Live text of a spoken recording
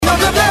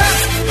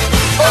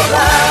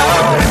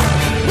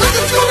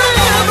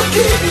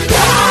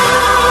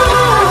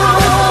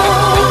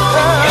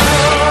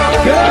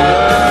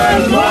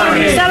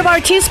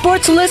Team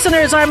Sports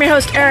listeners. I'm your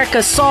host, Erica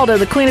Salda,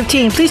 the Queen of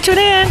Teen. Please tune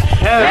in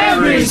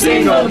every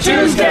single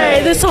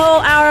Tuesday. This whole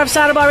hour of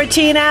Santa Barbara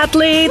teen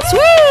athletes.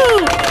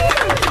 Woo!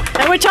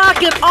 And we're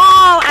talking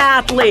all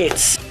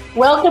athletes.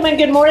 Welcome and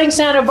good morning,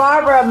 Santa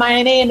Barbara.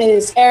 My name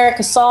is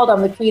Erica Salda.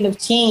 I'm the Queen of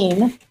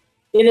Teen.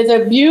 It is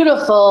a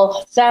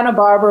beautiful Santa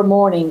Barbara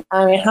morning.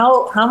 I mean,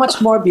 how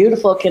much more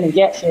beautiful can it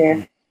get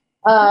here?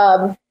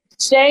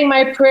 Saying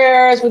my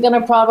prayers, we're going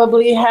to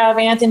probably have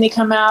Anthony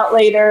come out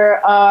later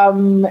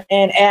and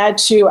add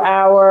to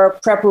our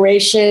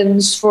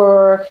preparations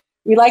for,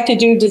 we like to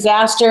do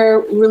disaster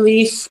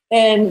relief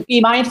and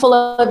be mindful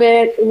of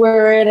it.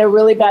 We're in a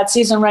really bad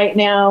season right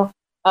now.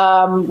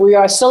 We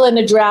are still in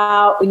a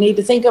drought. We need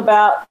to think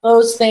about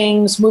those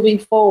things moving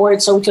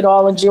forward so we could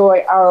all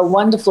enjoy our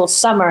wonderful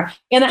summer.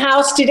 In the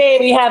house today,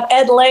 we have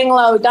Ed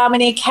Langlow,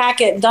 Dominique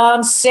Hackett,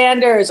 Don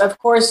Sanders, of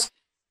course,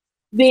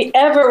 the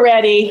ever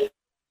ready,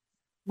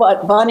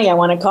 but Bunny, I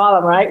want to call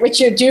him, right?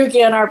 Richard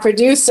Dugan, our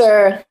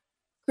producer,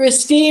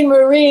 Christine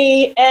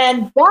Marie,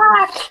 and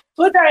back,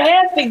 put our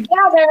hands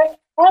together,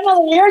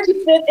 Emily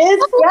Urgenson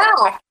is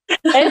back.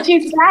 And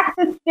she's back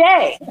to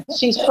stay.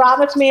 She's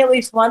promised me at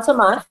least once a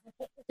month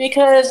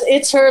because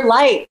it's her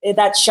light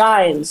that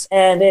shines.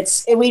 And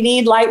we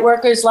need light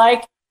workers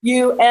like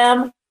you,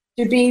 Em,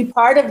 to be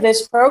part of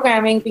this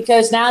programming,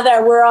 because now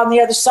that we're on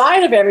the other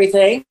side of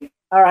everything,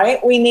 all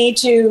right, we need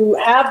to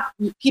have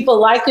people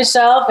like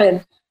yourself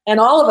and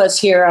all of us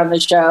here on the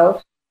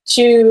show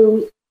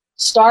to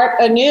start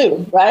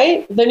anew,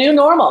 right? The new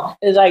normal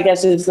is, I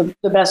guess, is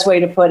the best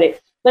way to put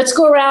it. Let's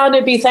go around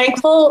and be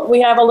thankful.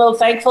 We have a little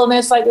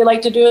thankfulness like we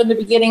like to do in the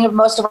beginning of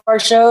most of our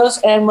shows.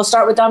 And we'll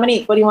start with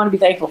Dominique. What do you want to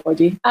be thankful for,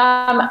 Dee?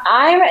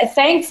 I'm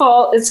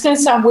thankful. It's going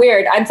to sound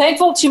weird. I'm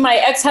thankful to my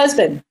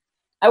ex-husband.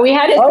 We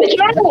had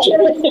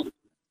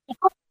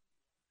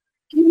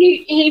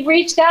He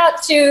reached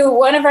out to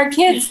one of our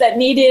kids that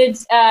needed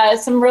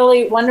some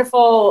really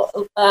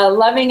wonderful,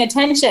 loving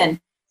attention.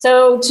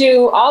 So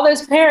to all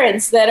those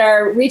parents that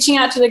are reaching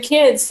out to their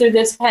kids through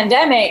this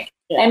pandemic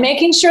and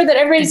making sure that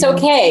everybody's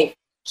okay,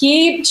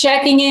 keep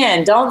checking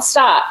in. Don't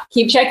stop.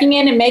 Keep checking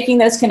in and making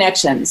those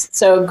connections.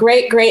 So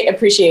great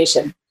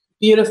appreciation.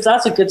 Beautiful.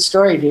 That's a good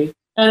story, Dee.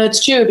 And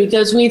it's true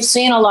because we've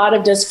seen a lot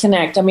of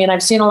disconnect. I mean,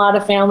 I've seen a lot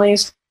of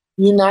families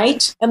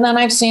unite, and then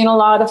I've seen a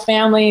lot of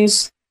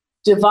families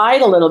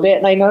divide a little bit.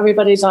 And I know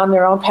everybody's on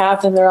their own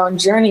path and their own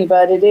journey,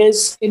 but it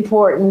is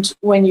important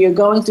when you're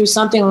going through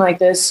something like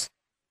this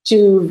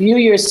to view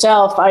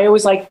yourself. I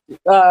always like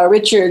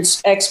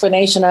Richard's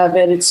explanation of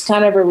it. It's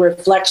kind of a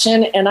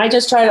reflection. And I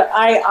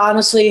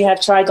honestly have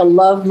tried to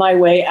love my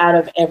way out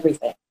of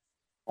everything.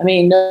 I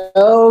mean,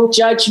 no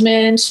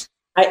judgment.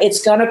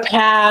 It's going to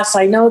pass.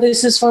 I know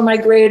this is for my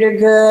greater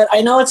good.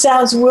 I know it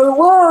sounds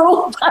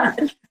woo-woo, but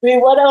I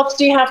mean, what else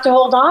do you have to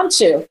hold on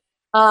to?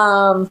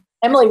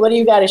 Emily, what do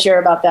you got to share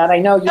about that? I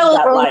know you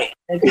got light.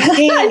 And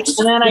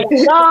then I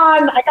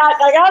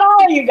got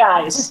all of you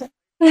guys.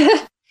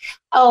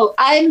 Oh,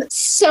 I'm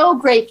so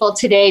grateful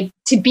today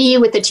to be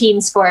with the Team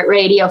Sport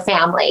Radio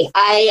family.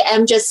 I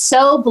am just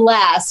so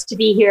blessed to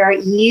be here.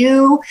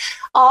 You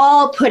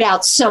all put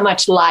out so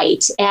much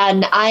light,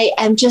 and I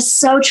am just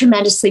so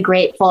tremendously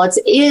grateful. It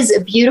is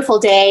a beautiful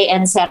day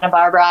in Santa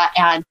Barbara,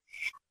 and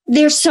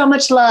there's so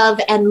much love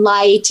and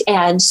light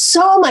and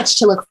so much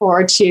to look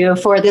forward to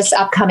for this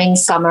upcoming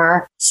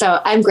summer. So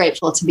I'm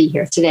grateful to be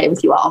here today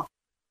with you all.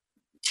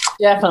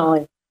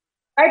 Definitely.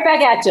 Right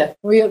back at you.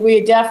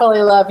 We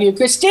definitely love you.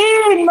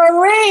 Christine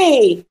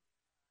Marie.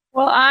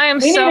 Well,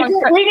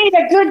 we need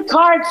a good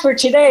card for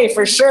today,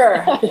 for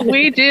sure.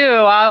 We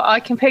do. I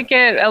can pick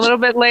it a little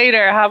bit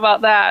later. How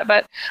about that?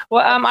 But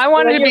I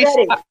wanted to be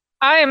ready.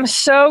 I am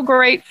so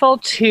grateful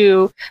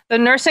to the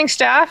nursing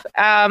staff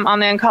on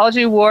the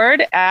oncology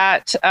ward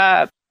at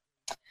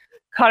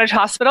Cottage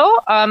Hospital,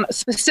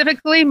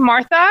 specifically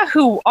Martha,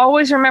 who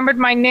always remembered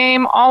my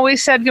name,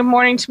 always said good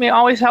morning to me,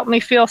 always helped me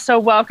feel so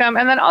welcome.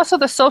 And then also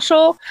the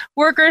social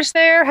workers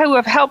there who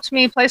have helped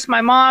me place my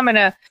mom in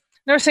a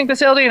nursing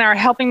facility and are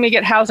helping me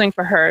get housing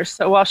for her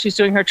so while she's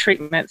doing her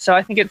treatment. So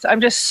I think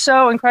I'm just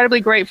so incredibly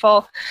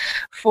grateful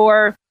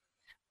for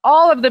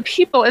all of the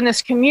people in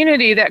this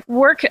community that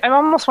work, I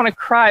almost want to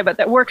cry, but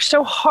that work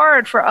so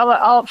hard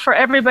for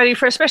everybody,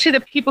 for especially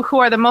the people who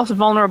are the most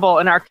vulnerable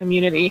in our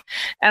community.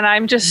 And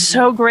I'm just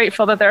so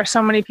grateful that there are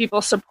so many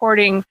people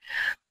supporting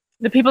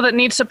the people that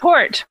need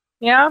support.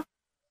 Yeah?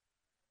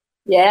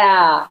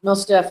 Yeah,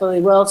 most definitely.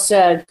 Well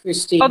said,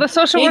 Christine. Oh, the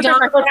social workers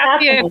are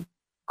Kathy and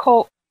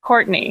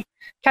Courtney.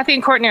 Kathy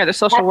and Courtney are the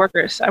social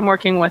workers I'm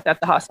working with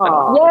at the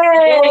hospital.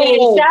 Yay!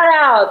 Shout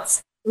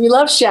outs. We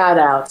love shout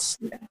outs.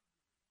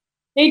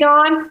 Hey,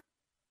 Don.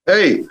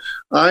 Hey,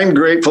 I'm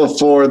grateful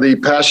for the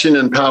passion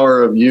and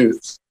power of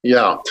youth.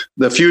 Yeah,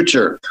 the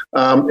future.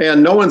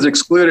 And no one's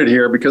excluded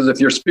here because if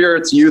your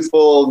spirit's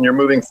youthful and you're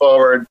moving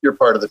forward, you're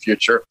part of the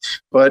future.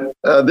 But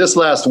this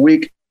last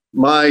week,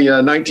 my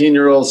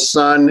 19-year-old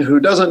son, who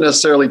doesn't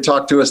necessarily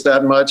talk to us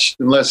that much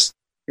unless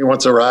he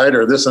wants a ride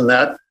or this and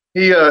that,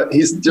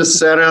 He's just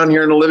sat down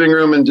here in the living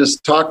room and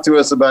just talked to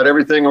us about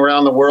everything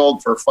around the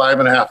world for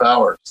 5.5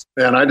 hours.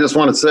 And I just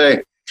want to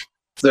say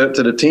to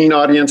the teen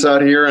audience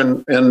out here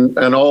and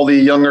all the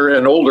younger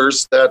and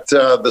olders that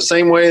the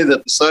same way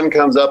that the sun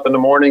comes up in the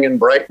morning and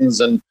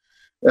brightens and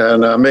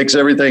makes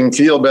everything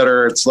feel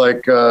better, it's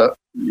like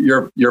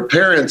your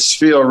parents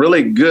feel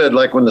really good,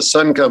 like when the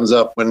sun comes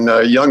up, when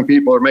young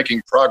people are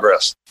making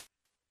progress.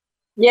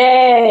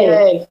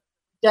 Yay.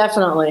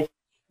 Definitely.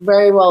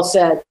 Very well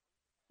said.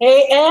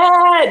 Hey,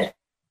 Ed.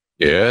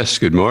 Yes,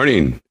 good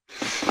morning.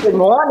 Good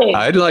morning.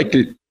 I'd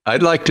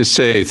like to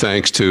say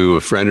thanks to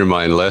a friend of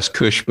mine, Les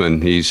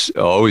Cushman. He's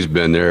always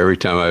been there every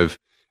time I've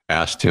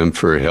asked him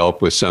for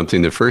help with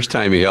something. The first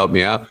time he helped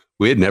me out,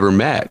 we had never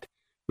met.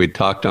 We'd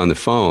talked on the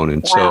phone.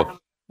 And so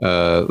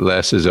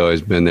Les has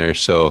always been there.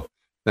 So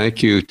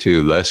thank you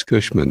to Les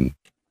Cushman.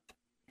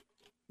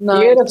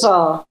 Nice.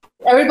 Beautiful.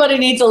 Everybody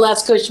needs a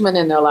Les Cushman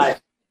in their life.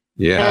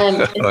 Yeah.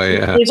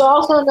 And he's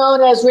also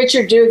known as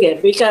Richard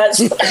Dugan because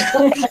sorry,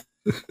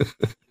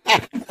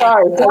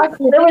 it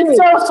was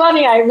so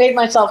funny. I made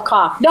myself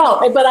cough.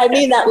 No, but I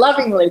mean that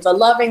lovingly. It's a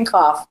loving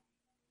cough.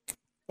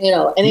 You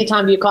know,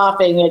 anytime you're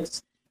coughing,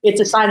 it's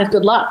a sign of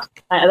good luck.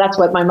 That's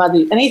what my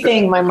mother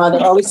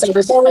always said,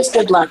 there's always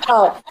good luck.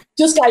 Oh,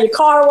 just got your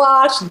car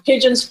washed, and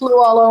pigeons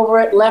flew all over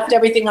it, left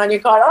everything on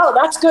your car. Oh,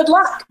 that's good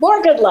luck.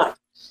 More good luck.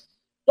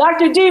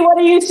 Dr. D, what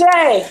do you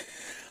say?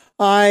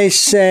 I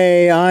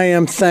say I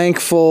am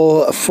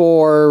thankful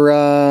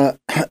for,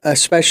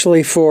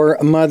 especially for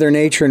Mother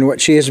Nature and what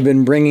she has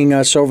been bringing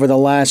us over the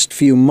last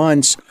few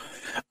months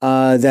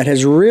that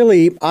has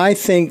really, I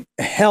think,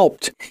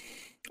 helped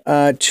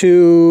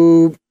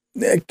to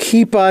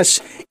keep us,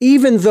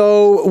 even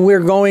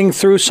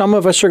though some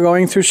of us are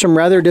going through some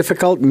rather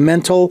difficult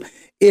mental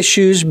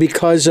issues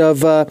because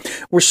of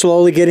we're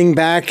slowly getting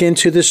back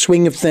into the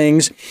swing of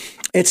things.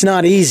 It's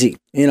not easy,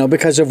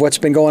 because of what's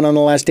been going on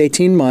the last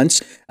 18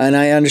 months, and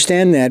I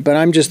understand that, but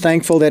I'm just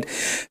thankful that,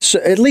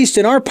 at least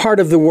in our part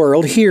of the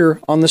world, here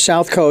on the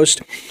South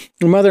Coast,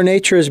 Mother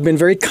Nature has been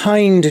very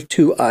kind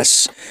to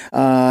us,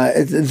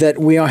 that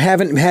we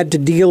haven't had to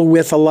deal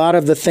with a lot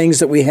of the things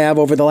that we have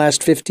over the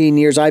last 15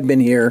 years I've been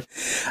here,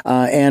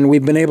 and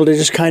we've been able to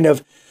just kind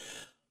of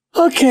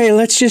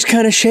let's just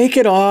kind of shake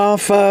it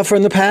off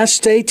from the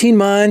past 18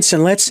 months,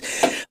 and let's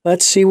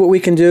see what we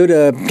can do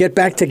to get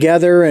back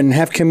together and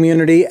have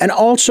community. And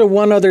also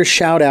one other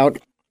shout out.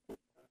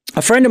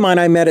 A friend of mine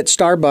I met at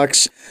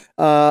Starbucks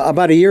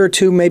about a year or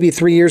two, maybe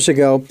 3 years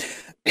ago,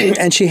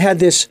 and she had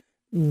this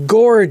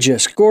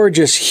gorgeous,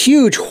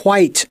 huge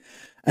white,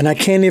 and I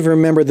can't even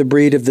remember the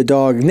breed of the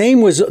dog.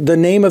 The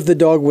name of the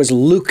dog was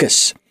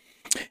Lucas.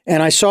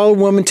 And I saw a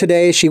woman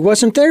today. She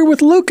wasn't there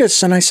with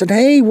Lucas, and I said,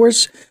 "Hey,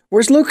 where's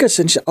Lucas?"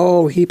 And she said,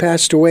 "Oh, he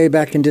passed away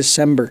back in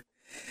December."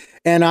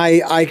 And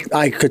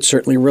I could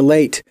certainly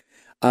relate.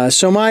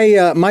 So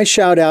my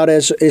shout out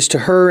is to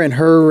her and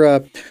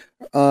her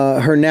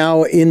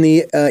now in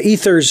the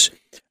ethers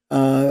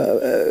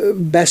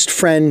best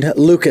friend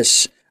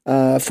Lucas.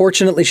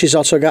 Fortunately, she's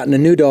also gotten a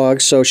new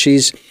dog, so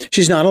she's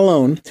not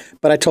alone.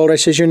 But I told her, I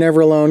says, "You're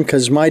never alone,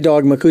 because my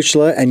dog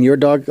Makushla and your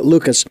dog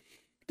Lucas,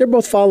 they're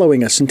both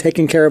following us and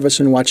taking care of us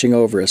and watching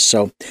over us."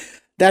 So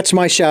that's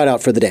my shout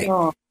out for the day.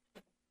 Oh.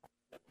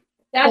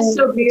 That's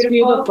so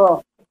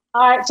beautiful.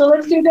 All right, so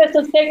let's do this.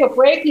 Let's take a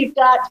break. You've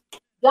got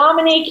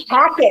Dominique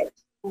Hackett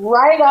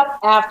right up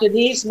after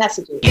these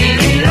messages.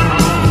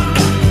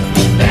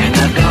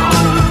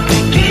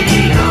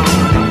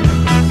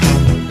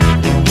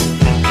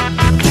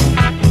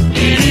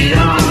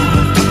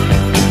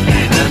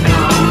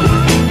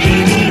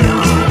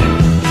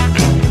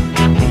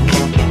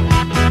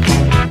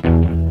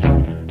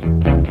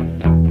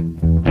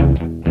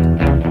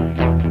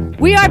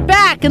 We are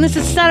back, and this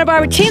is Santa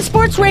Barbara Teen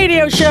Sports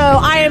Radio Show.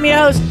 I am your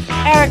host,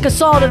 Erica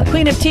Salda, the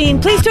Queen of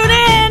Teen. Please tune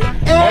in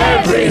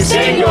every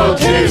single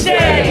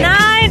Tuesday,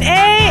 9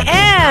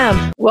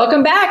 a.m.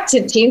 Welcome back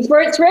to Teen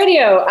Sports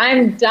Radio.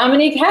 I'm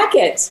Dominique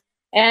Hackett,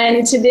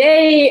 and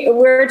today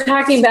we're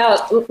talking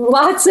about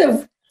lots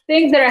of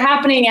things that are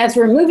happening as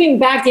we're moving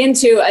back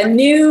into a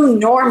new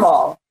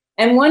normal.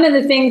 And one of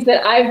the things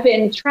that I've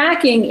been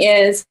tracking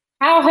is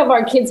how have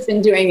our kids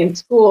been doing in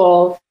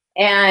school?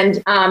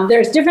 And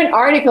there's different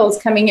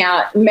articles coming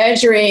out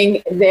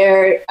measuring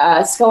their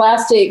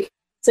scholastic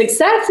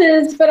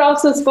successes, but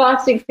also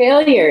scholastic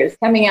failures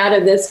coming out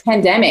of this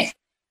pandemic.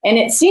 And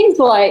it seems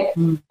like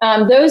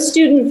those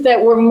students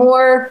that were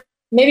more,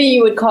 maybe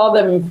you would call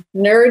them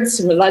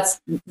nerds, that's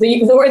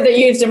the word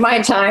they used in my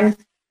time,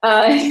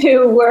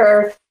 who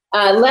were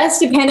less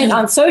dependent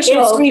on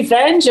social. It's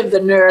revenge of the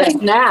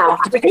nerds now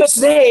because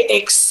they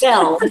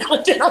excel. You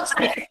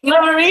know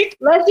what I mean?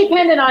 Less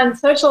dependent on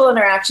social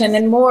interaction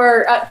and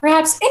more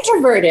perhaps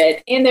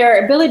introverted in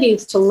their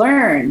abilities to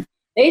learn.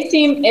 They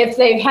seem, if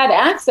they've had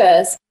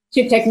access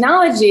to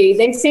technology,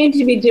 they seem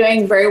to be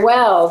doing very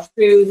well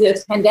through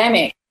this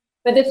pandemic.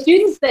 But the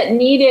students that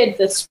needed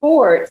the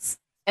sports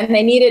and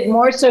they needed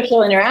more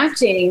social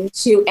interacting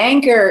to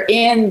anchor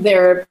in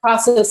their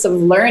process of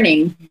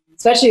learning,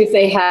 especially if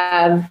they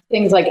have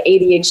things like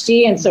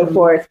ADHD and so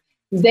forth,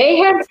 they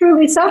have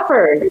truly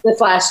suffered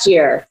this last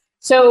year.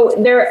 So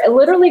they're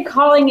literally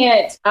calling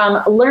it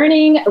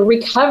learning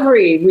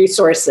recovery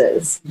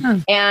resources.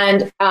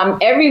 And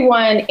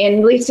everyone,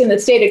 at least in the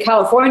state of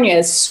California,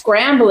 is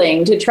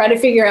scrambling to try to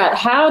figure out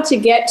how to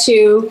get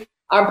to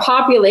our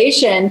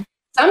population.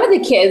 Some of the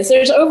kids,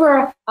 there's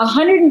over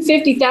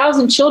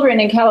 150,000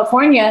 children in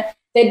California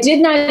that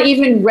did not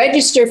even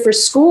register for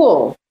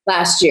school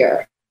last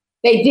year.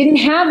 They didn't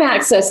have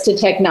access to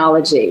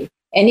technology.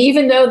 And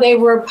even though they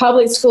were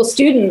public school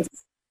students,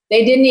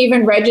 they didn't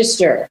even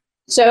register.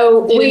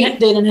 So they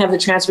didn't have the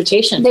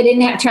transportation. They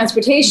didn't have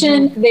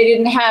transportation. Mm-hmm. They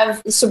didn't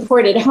have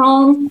support at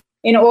home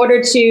in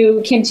order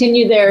to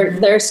continue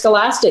their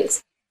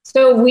scholastics.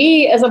 So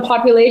we as a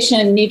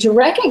population need to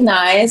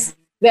recognize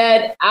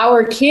that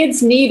our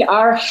kids need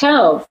our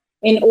help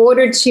in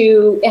order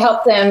to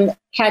help them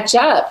catch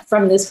up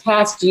from this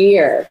past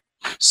year.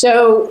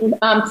 So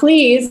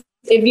please,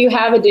 if you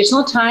have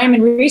additional time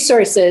and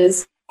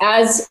resources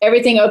as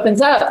everything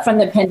opens up from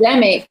the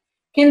pandemic,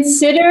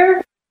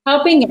 consider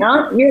helping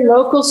out your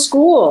local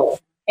school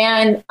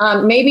and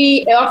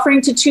maybe offering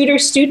to tutor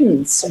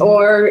students,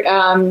 or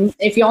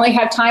if you only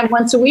have time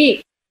once a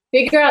week,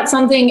 figure out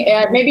something,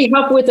 maybe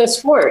help with a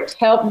sport,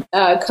 help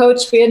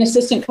coach, be an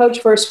assistant coach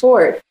for a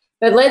sport.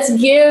 But let's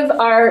give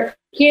our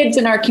kids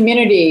in our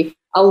community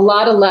a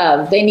lot of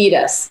love. They need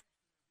us.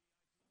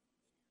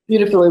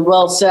 Beautifully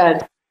well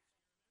said.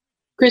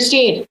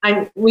 Christine,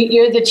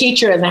 you're the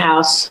teacher in the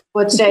house.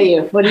 What say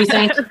you? What do you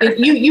think?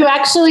 You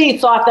actually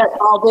thought that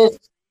all this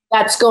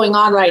that's going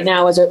on right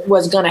now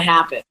was going to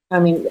happen. I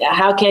mean,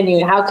 how can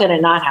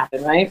it not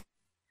happen, right?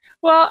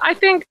 Well, I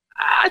think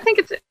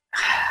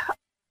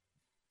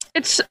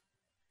it's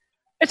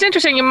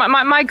interesting.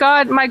 My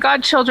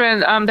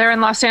godchildren, they're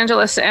in Los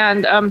Angeles,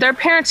 and their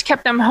parents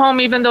kept them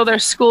home even though their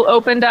school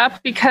opened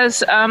up,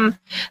 because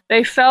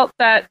they felt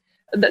that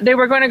they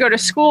were going to go to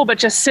school, but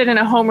just sit in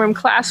a homeroom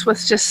class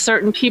with just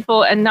certain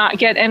people and not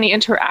get any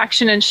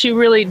interaction. And she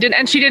really did,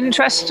 and she didn't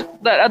trust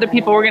that other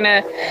people were going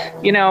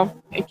to,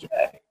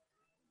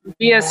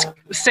 be as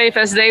safe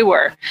as they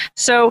were.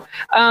 So,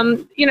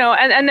 and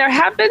there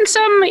have been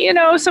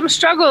some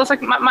struggles.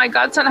 Like my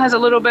godson has a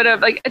little bit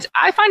of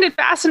I find it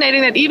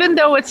fascinating that even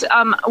though it's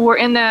we're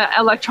in the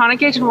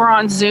electronic age and we're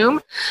on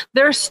Zoom,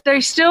 they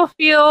still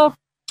feel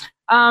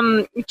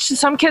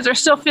some kids are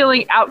still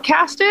feeling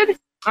outcasted.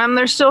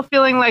 They're still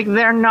feeling like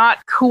they're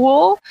not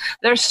cool.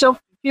 They're still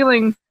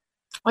feeling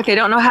like they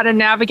don't know how to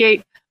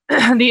navigate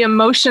the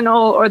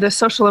emotional or the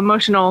social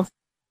emotional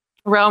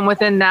realm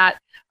within that.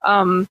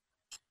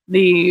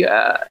 The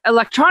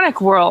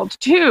electronic world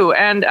too.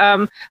 And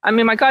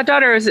my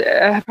goddaughter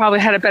has probably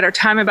had a better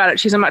time about it.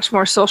 She's a much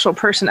more social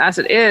person as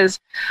it is.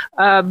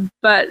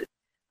 But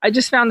I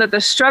just found that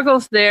the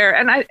struggles there,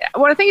 and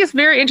what I think is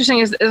very interesting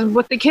is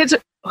with the kids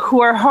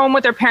who are home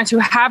with their parents who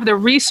have the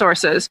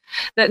resources,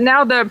 that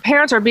now the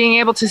parents are being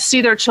able to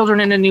see their children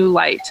in a new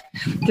light,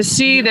 to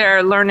see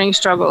their learning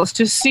struggles,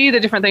 to see the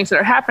different things that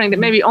are happening that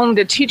maybe only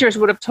the teachers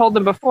would have told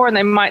them before and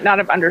they might not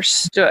have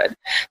understood.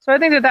 So I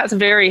think that that's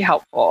very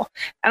helpful.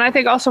 And I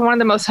think also one of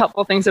the most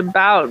helpful things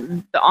about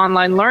the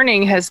online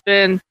learning has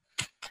been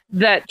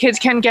that kids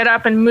can get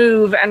up and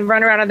move and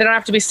run around, and they don't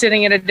have to be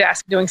sitting at a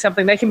desk doing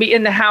something. They can be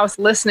in the house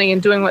listening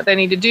and doing what they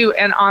need to do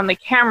and on the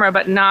camera,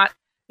 but not,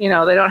 they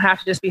don't have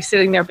to just be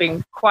sitting there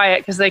being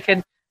quiet, because they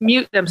can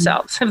mute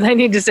themselves if they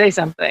need to say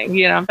something.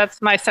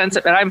 That's my sense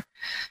of it. I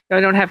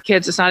don't have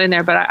kids. It's not in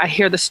there, but I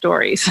hear the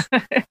stories.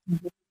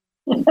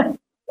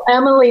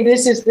 Emily,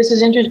 this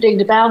is interesting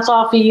to bounce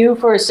off of you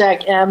for a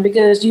sec,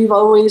 because you've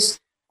always,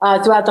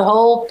 throughout the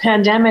whole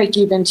pandemic,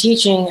 you've been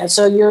teaching, and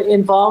so you're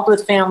involved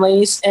with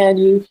families,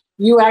 and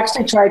you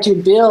actually try to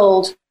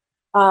build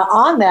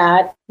on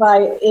that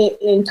by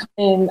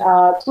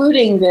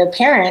including the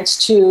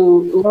parents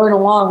to learn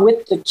along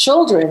with the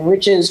children,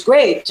 which is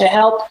great to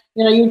help.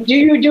 You're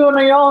doing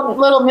your own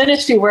little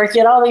ministry work.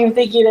 You don't even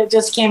think it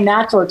just came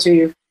natural to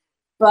you.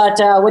 But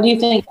what do you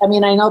think? I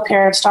know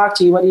parents talk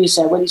to you. What do you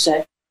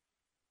say?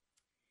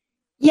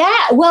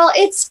 Yeah, well,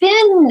 it's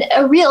been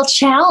a real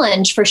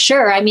challenge for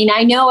sure. I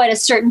know at a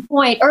certain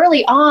point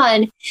early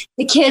on,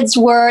 the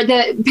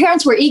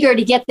parents were eager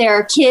to get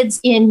their kids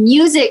in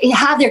music,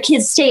 have their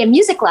kids stay in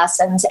music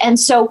lessons. And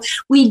so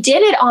we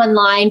did it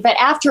online, but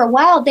after a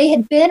while they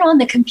had been on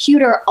the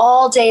computer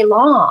all day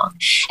long.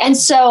 And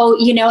so,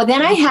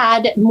 then I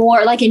had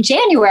more, like in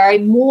January,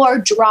 more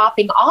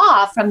dropping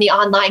off from the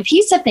online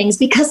piece of things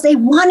because they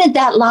wanted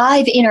that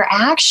live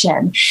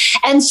interaction.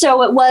 And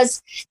so it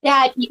was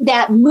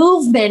that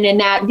movement and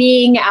that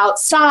being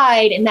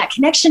outside and that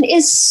connection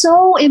is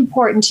so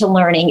important to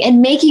learning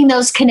and making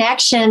those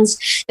connections,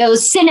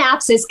 those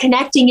synapses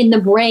connecting in the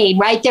brain,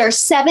 right? There are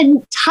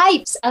 7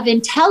 types of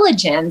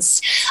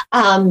intelligence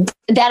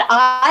that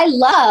I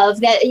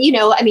love that,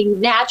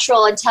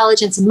 natural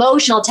intelligence,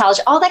 emotional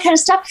intelligence, all that kind of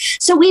stuff.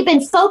 So we've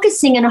been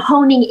focusing and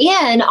honing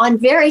in on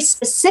very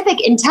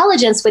specific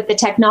intelligence with the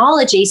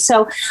technology.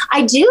 So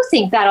I do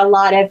think that a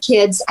lot of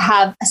kids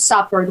have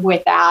suffered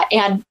with that.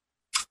 And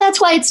that's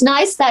why it's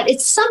nice that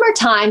it's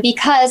summertime,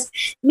 because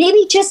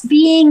maybe just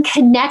being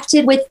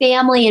connected with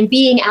family and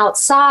being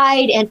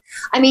outside. And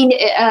I mean,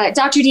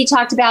 Dr. D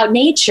talked about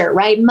nature,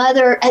 right?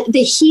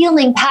 The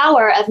healing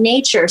power of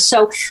nature.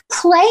 So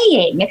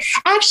playing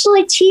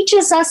actually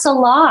teaches us a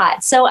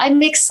lot. So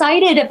I'm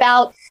excited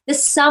about the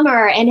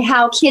summer and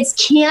how kids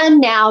can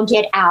now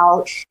get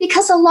out,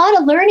 because a lot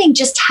of learning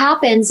just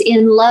happens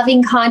in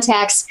loving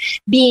contexts,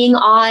 being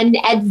on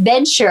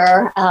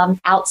adventure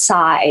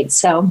outside.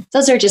 So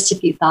those are just a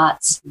few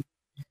thoughts.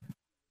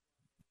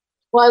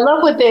 Well, I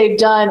love what they've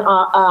done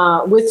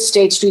with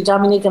State Street.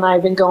 Dominique and I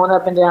have been going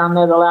up and down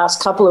there the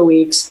last couple of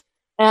weeks,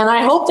 and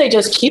I hope they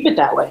just keep it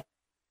that way.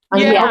 I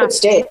mean, I hope it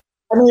stays.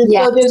 I mean,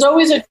 so there's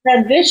always a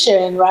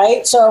transition,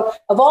 right? So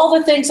of all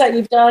the things that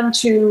you've done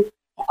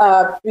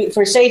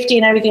for safety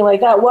and everything like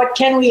that, what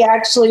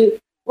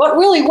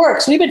really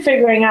works? We've been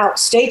figuring out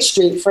State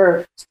Street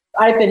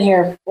I've been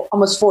here for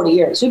almost 40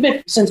 years. We've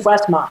been since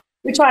Westmont.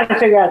 We're trying to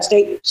figure out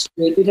State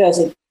Street because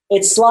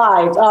it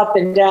slides up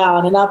and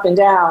down and up and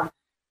down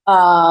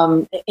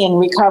in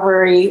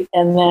recovery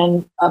and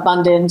then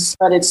abundance.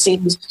 But it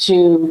seems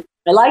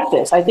I like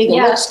this. I think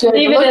it looks good.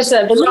 It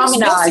looks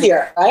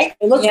busier, right?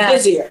 It looks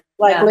busier,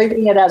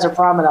 leaving it as a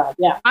promenade.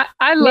 Yeah.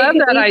 I love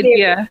that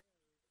idea.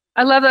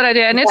 I love that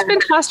idea. And it's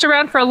been tossed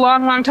around for a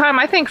long, long time.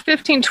 I think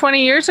 15,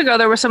 20 years ago,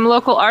 there were some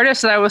local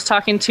artists that I was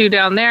talking to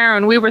down there.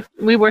 And we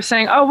were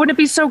saying, oh, wouldn't it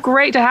be so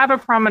great to have a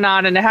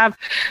promenade and to have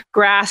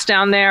grass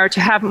down there,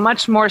 to have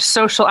much more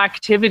social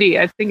activity?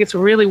 I think it's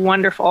really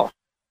wonderful.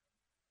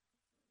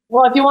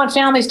 Well, if you want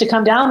families to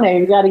come down there,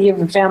 you got to give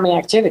them family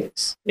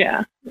activities.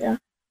 Yeah.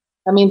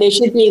 I mean, they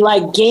should be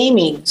like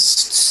gaming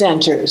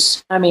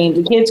centers. I mean,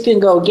 the kids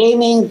can go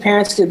gaming,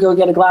 parents could go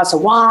get a glass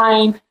of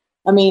wine.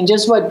 I mean,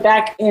 just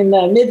back in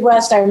the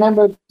Midwest, I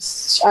remember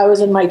I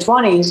was in my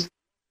 20s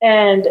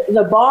and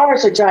the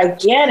bars are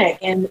gigantic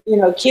and,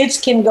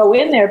 kids can go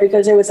in there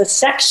because there was a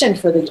section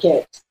for the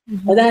kids.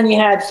 Mm-hmm. And then you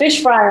had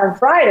fish fry on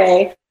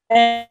Friday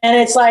and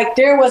it's like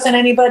there wasn't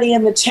anybody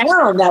in the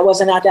town that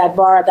wasn't at that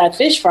bar at that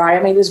fish fry.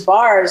 I mean, this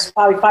bar is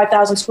probably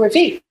 5,000 square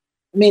feet.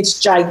 I mean, it's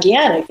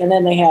gigantic. And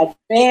then they had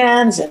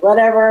bands and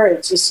whatever.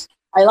 It's just,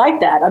 I like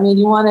that. I mean,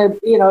 you want to,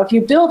 if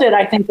you build it,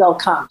 I think they'll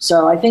come.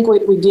 So I think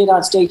what we did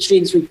on State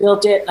Street is we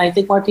built it, and I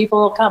think more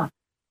people will come.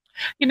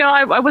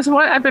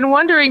 I've been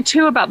wondering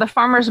too about the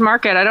farmers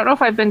market. I don't know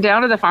if I've been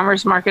down to the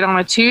farmers market on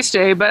a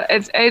Tuesday, but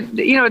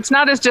it's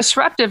not as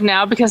disruptive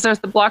now because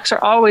the blocks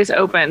are always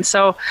open.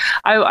 So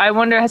I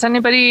wonder, has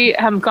anybody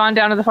gone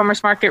down to the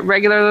farmers market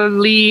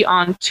regularly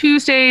on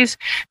Tuesdays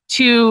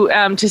to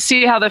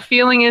see how the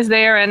feeling is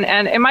there?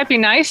 And it might be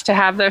nice to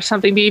have there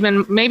something be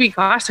even maybe,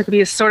 there could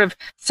be a sort of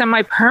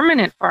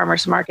semi-permanent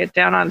farmers market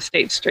down on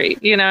State Street.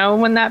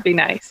 Wouldn't that be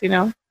nice?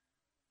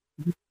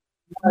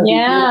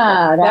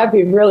 That'd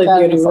be really beautiful.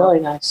 That'd be really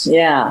nice.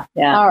 Yeah.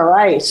 All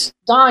right.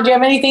 Don, do you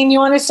have anything you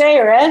want to say,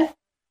 or Ed?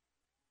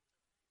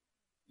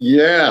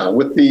 Yeah,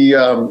 with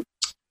the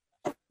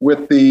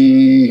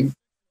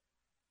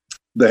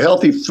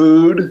healthy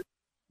food,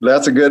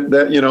 that's a good,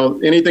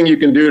 anything you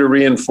can do to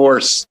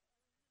reinforce,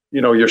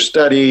 your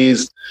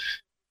studies,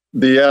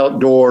 the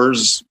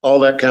outdoors, all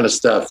that kind of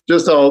stuff.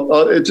 Just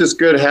it's just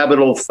good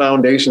habitable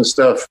foundation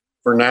stuff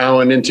for now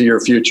and into your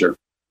future.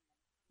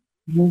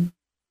 Mm-hmm.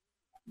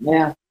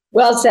 Yeah.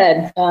 Well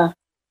said. Ed,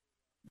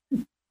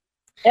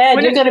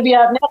 you're going to be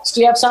up next.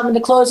 Do you have something to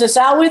close us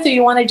out with, or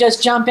you want to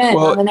just jump in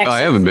on the next? I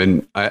haven't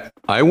been.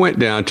 I went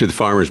down to the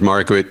farmers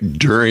market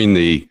during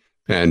the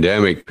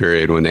pandemic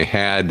period when they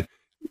had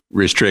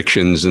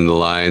restrictions in the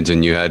lines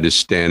and you had to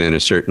stand in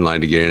a certain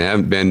line to get in. I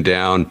haven't been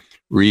down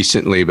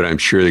recently, but I'm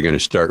sure they're going to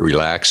start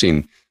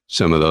relaxing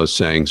some of those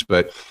things.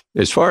 But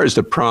as far as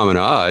the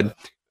promenade,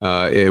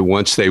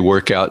 once they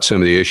work out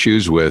some of the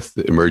issues with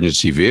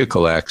emergency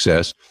vehicle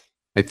access,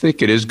 I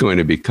think it is going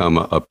to become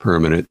a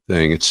permanent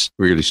thing. It's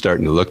really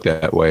starting to look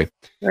that way.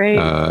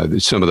 Right.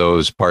 Some of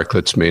those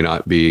parklets may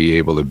not be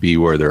able to be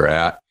where they're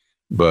at,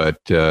 but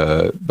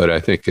I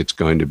think it's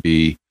going to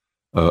be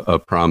a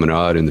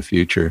promenade in the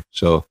future.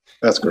 So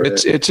that's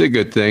great. It's a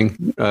good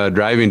thing.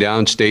 Driving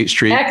down State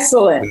Street.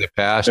 Excellent. In the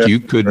past, you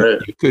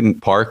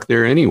couldn't park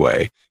there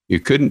anyway. You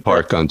couldn't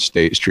park on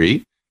State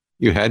Street.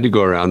 You had to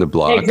go around the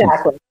block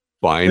and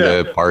find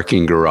a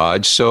parking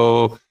garage.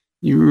 So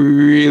you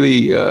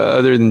really,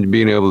 other than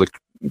being able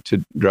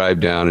to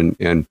drive down,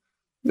 and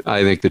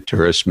I think the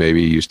tourists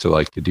maybe used to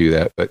like to do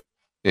that, but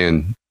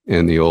and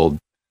the old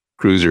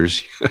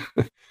cruisers,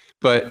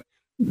 but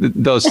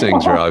those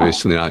things are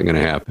obviously not going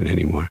to happen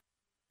anymore.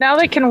 Now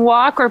they can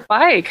walk or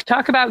bike.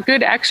 Talk about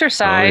good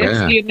exercise.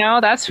 Oh, yeah.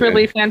 That's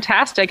really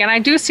fantastic. And I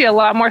do see a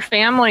lot more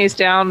families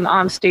down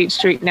on State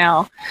Street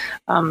now.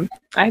 I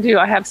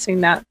have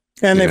seen that.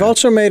 And they've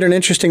also made an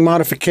interesting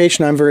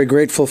modification I'm very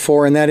grateful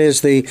for, and that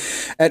is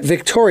at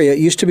Victoria, it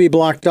used to be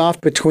blocked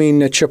off between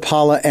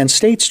Chapala and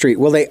State Street.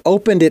 Well, they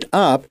opened it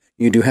up.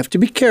 You do have to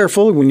be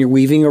careful when you're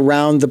weaving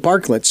around the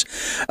parklets,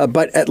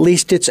 but at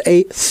least it's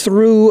a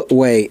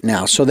throughway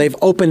now. So they've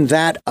opened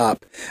that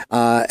up.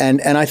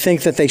 And I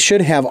think that they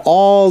should have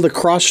all the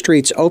cross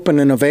streets open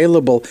and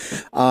available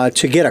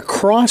to get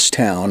across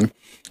town.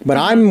 But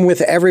I'm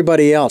with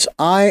everybody else.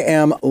 I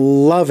am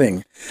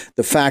loving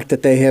the fact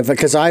that they have,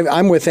 because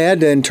I'm with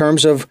Ed in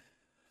terms of,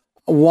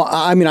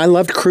 I mean, I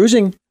loved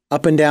cruising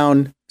up and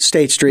down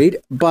State Street,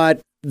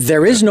 but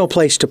there is no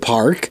place to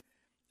park.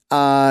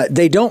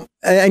 They don't,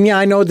 and yeah,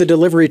 I know the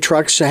delivery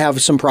trucks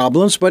have some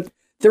problems, but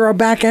there are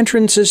back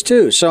entrances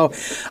too. So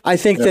I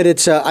think that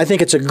it's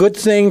a good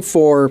thing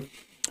for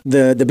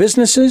the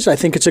businesses. I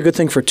think it's a good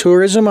thing for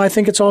tourism. I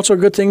think it's also a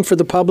good thing for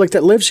the public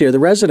that lives here, the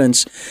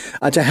residents,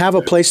 to have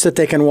a place that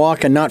they can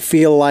walk and not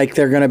feel like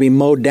they're going to be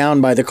mowed down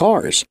by the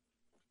cars.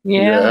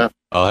 Yeah.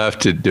 I'll have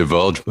to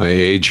divulge my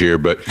age here,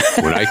 but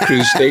when I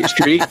cruised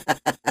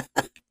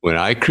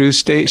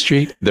State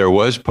Street, there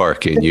was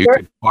parking. You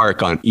could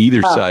park on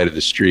either side of the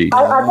street.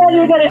 I thought you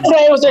were going to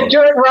say it was a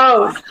dirt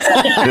road.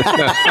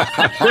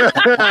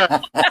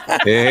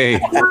 Hey,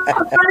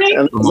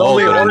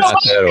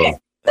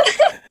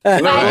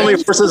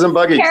 only horses and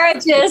buggies.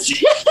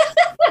 Carriages.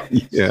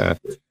 Yeah.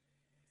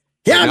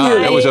 Yeah, No,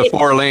 it was a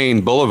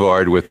 4-lane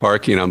boulevard with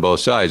parking on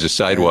both sides. The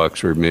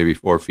sidewalks were maybe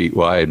 4 feet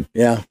wide.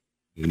 Yeah.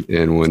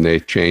 And when they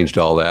changed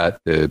all that,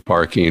 the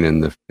parking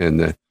and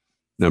the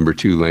number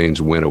 2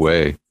 lanes went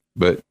away.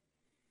 But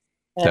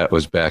that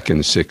was back in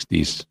the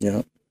 60s.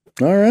 Yeah.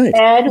 All right.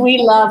 Ed, we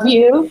love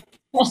you.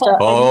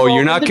 Oh,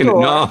 you're not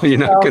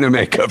gonna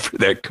make up for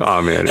that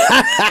comment.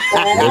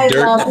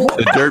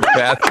 The dirt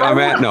path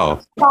comment?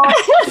 No.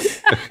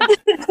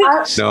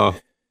 No.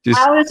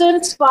 I was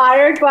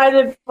inspired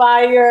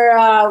by your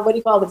what do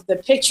you call it? The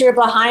picture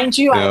behind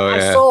you.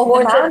 I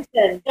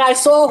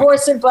saw a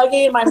horse and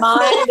buggy in my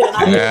mind, and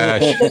I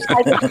just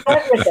went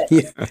with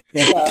it.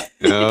 Yeah.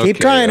 Okay, keep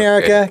trying,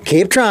 Erica.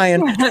 Keep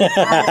trying.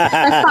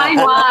 That's fine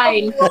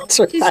wine.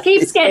 Just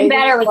keeps getting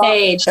better with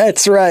age.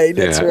 That's right.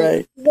 That's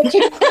right.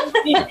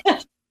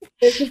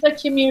 This is a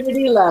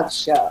community love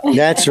show.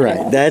 That's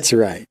right. That's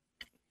right.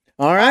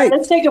 All right.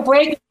 Let's take a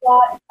break.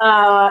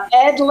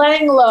 Ed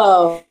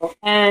Langlow,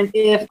 and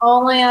If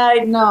Only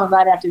I'd Known,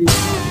 right after these.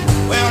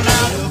 Well,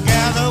 now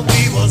together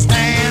we will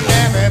stand,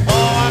 every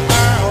boy,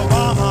 girl,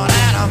 woman,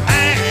 and a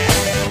man.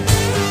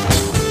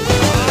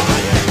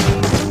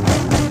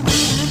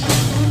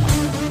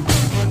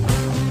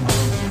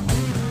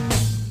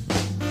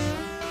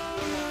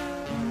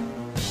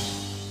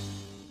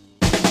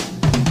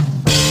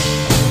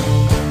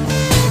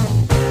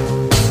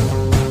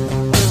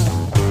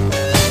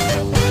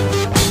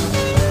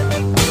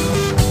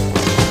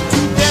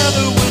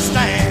 Together we'll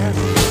stand,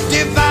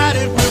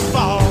 divided we'll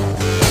fall.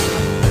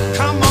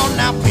 Come on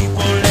now,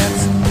 people,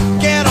 let's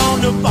get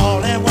on the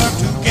ball and work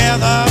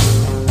together.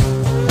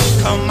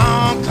 Come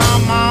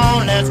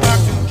on, let's work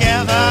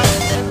together.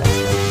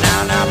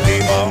 Now,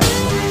 people,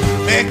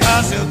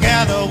 because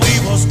together we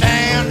will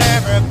stand,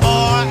 every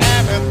boy,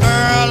 every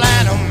girl,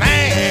 and a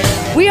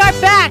man. We are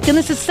back, and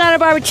this is Santa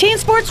Barbara Teen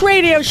Sports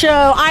Radio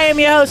Show. I am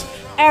your host,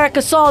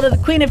 Erica Salda, the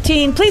Queen of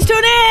Teen. Please tune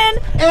in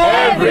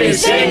Every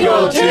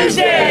single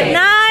Tuesday.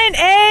 9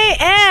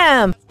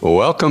 a.m. Well,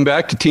 welcome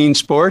back to Teen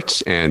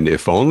Sports, and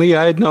If Only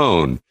I'd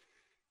Known.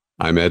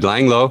 I'm Ed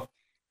Langlow,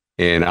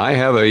 and I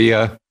have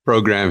a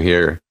program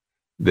here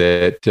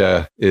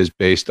that is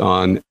based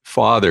on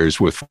fathers,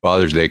 with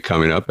Father's Day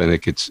coming up. I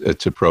think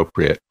it's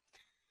appropriate.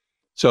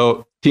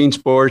 So Teen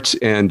Sports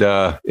and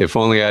If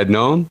Only I'd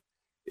Known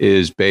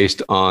is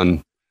based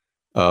on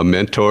a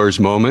mentor's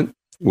moment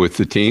with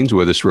the teens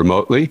with us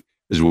remotely,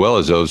 as well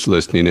as those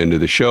listening into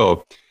the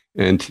show.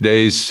 And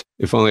today's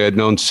If Only I'd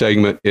Known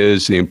segment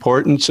is the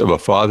importance of a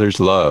father's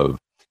love.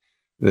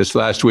 This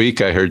last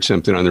week, I heard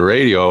something on the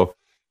radio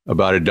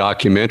about a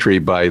documentary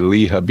by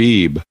Lee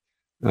Habib.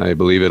 I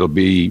believe it'll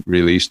be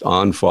released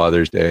on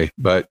Father's Day,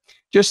 but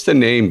just the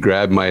name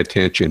grabbed my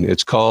attention.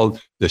 It's called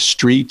The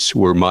Streets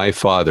Were My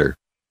Father.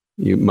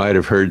 You might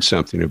have heard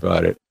something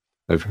about it.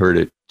 I've heard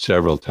it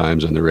several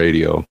times on the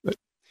radio. But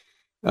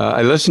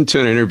I listened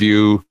to an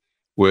interview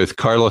with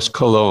Carlos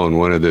Colon,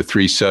 one of the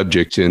 3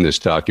 subjects in this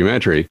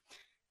documentary.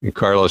 And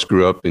Carlos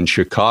grew up in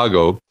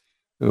Chicago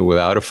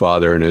without a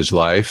father in his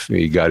life.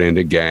 He got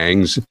into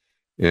gangs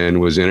and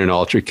was in an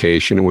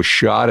altercation and was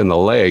shot in the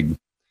leg.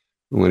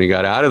 When he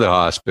got out of the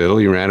hospital,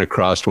 he ran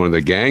across one of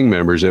the gang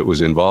members that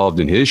was involved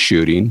in his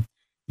shooting.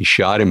 He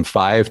shot him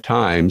 5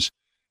 times,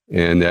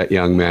 and that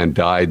young man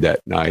died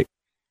that night.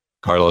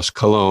 Carlos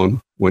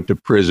Colon went to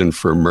prison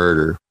for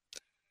murder.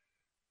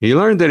 He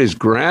learned that his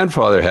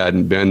grandfather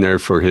hadn't been there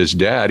for his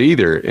dad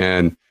either,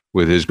 and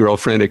with his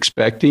girlfriend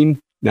expecting,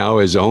 now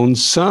his own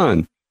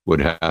son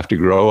would have to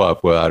grow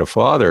up without a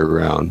father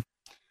around.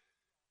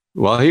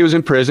 While he was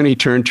in prison, he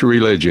turned to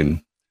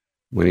religion.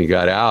 When he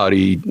got out,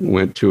 he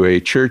went to a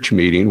church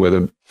meeting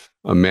with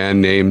a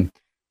man named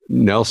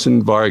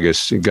Nelson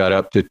Vargas. He got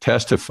up to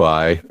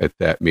testify at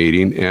that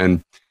meeting,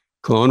 and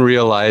Colon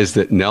realized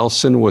that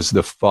Nelson was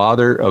the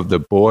father of the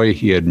boy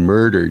he had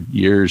murdered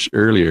years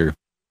earlier.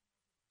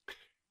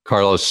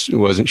 Carlos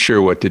wasn't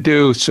sure what to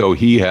do, so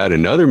he had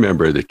another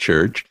member of the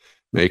church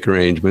make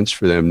arrangements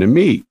for them to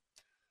meet.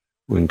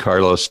 When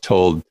Carlos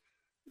told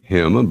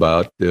him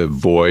about the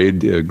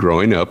void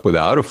growing up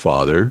without a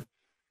father,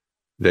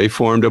 they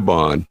formed a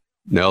bond.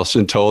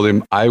 Nelson told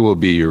him, I will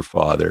be your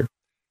father.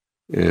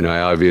 And I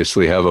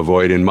obviously have a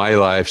void in my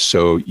life,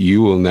 so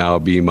you will now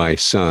be my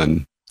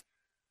son.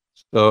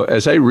 So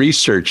as I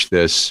researched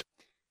this,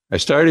 I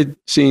started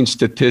seeing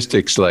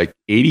statistics like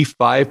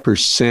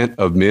 85%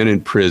 of men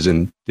in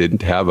prison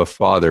didn't have a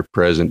father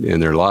present in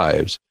their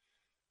lives.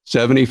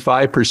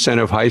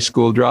 75% of high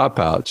school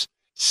dropouts,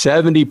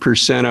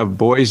 70% of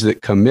boys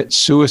that commit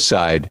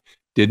suicide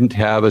didn't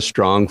have a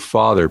strong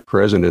father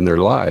present in their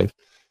life.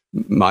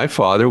 My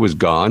father was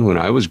gone when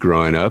I was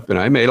growing up, and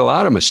I made a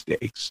lot of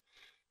mistakes.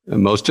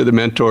 And most of the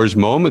mentors'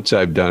 moments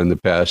I've done in the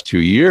past 2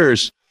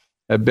 years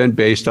have been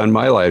based on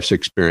my life's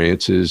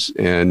experiences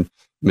and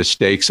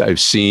mistakes I've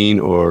seen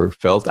or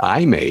felt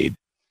I made.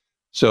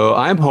 So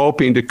I'm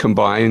hoping to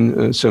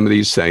combine some of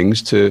these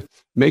things to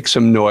make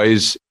some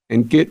noise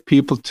and get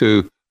people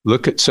to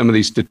look at some of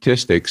these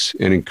statistics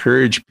and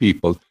encourage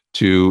people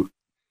to,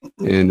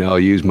 and I'll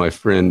use my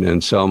friend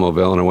Anselmo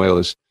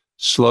Villanuela's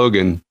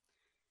slogan,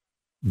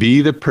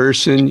 be the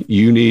person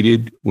you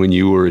needed when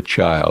you were a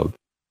child.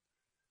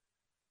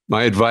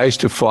 My advice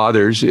to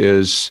fathers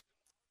is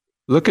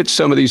look at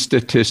some of these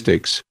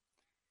statistics.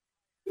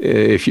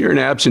 If you're an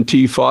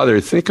absentee father,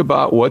 think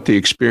about what the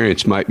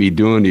experience might be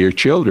doing to your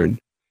children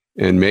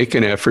and make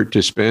an effort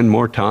to spend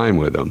more time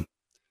with them.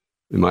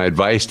 And my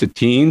advice to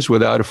teens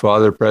without a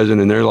father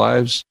present in their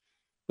lives,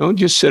 don't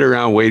just sit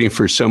around waiting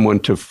for someone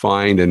to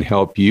find and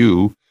help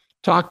you.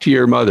 Talk to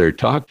your mother,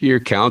 talk to your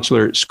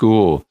counselor at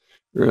school,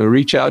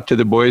 reach out to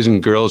the Boys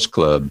and Girls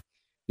Club.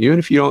 Even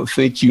if you don't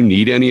think you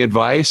need any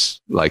advice,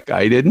 like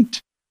I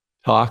didn't,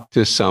 talk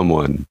to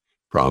someone.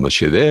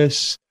 Promise you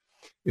this,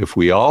 if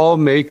we all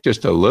make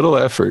just a little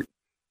effort,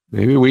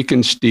 maybe we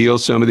can steal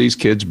some of these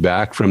kids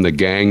back from the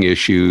gang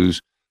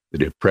issues, the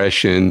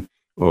depression,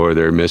 or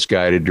their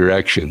misguided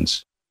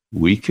directions.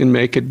 We can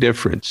make a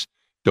difference.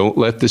 Don't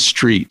let the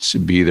streets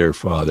be their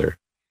father.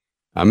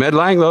 I'm Ed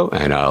Langlow,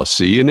 and I'll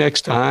see you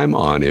next time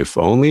on If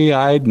Only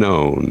I'd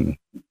Known.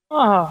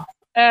 Oh,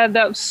 Ed,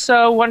 that was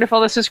so wonderful.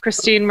 This is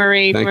Christine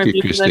Marie. Thank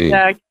you,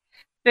 Christine.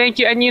 Thank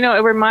you. And, it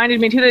reminded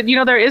me too that,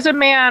 there is a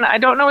man, I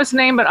don't know his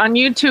name, but on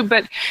YouTube,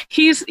 but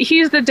he's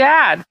the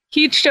dad.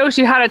 He shows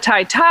you how to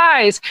tie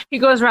ties. He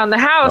goes around the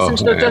house and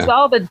does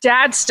all the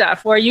dad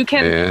stuff where you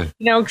can,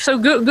 so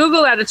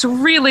Google that. It's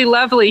really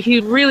lovely.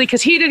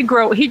 Because he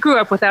grew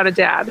up without a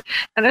dad.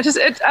 And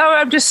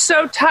I'm just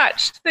so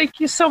touched. Thank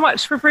you so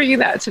much for bringing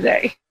that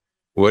today.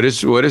 What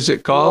is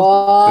it called?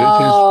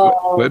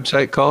 Whoa. What is his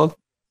website called?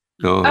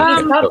 No.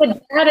 He's not the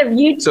dad of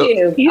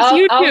YouTube. He's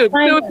YouTube.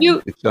 So if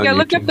you YouTube.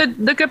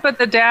 look up at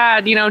the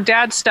dad,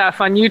 dad stuff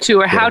on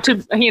YouTube or how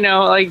to,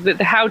 like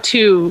the how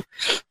to.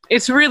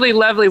 It's really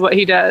lovely what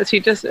he does.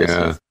 He just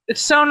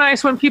it's so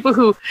nice when people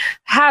who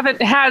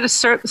haven't had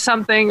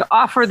something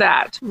offer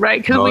that, right?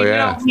 Because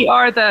know we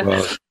are the.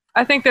 Well,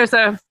 I think there's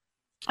and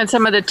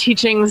some of the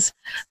teachings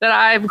that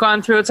I've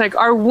gone through, it's like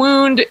our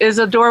wound is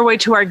a doorway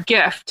to our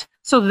gift.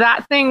 So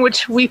that thing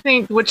which we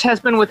think, which has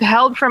been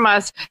withheld from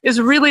us,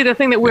 is really the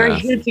thing that we're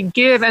here to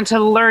give and to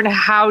learn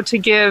how to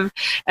give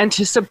and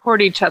to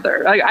support each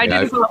other. Like I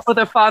didn't grow up with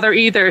a father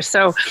either.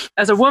 So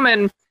as a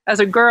woman, as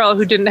a girl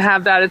who didn't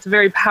have that, it's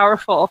very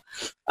powerful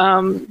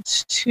I'm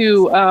just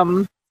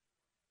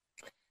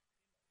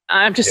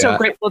so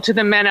grateful to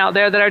the men out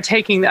there that are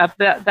taking that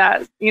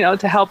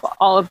to help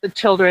all of the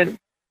children.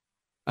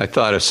 I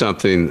thought of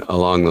something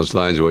along those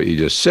lines of what you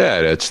just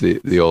said. It's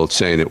the old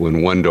saying that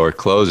when one door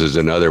closes,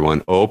 another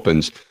one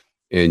opens,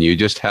 and you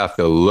just have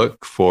to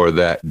look for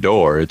that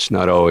door. It's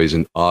not always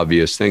an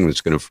obvious thing that's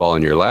going to fall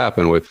in your lap.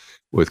 And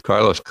with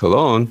Carlos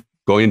Colon,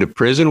 going to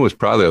prison was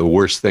probably the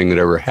worst thing that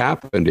ever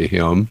happened to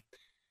him.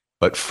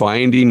 But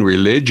finding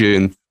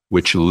religion,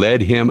 which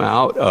led him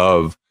out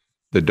of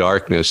the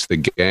darkness, the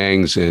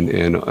gangs,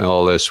 and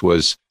all this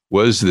was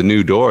the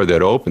new door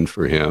that opened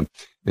for him.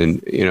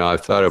 And,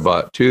 I've thought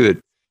about, too, that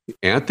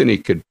Anthony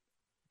could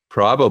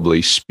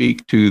probably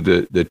speak to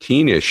the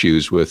teen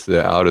issues with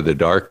the Out of the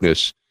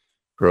Darkness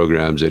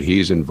programs that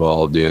he's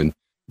involved in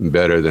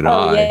better than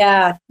I.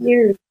 Yeah,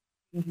 huge.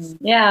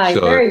 Mm-hmm. Yeah,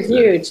 so very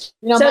huge.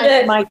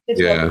 My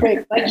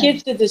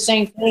kids did the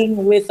same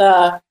thing with,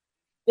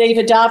 they've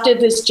adopted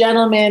this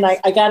gentleman,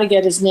 I got to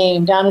get his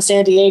name, down in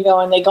San Diego,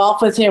 and they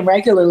golf with him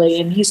regularly.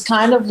 And he's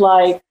kind of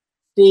like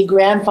the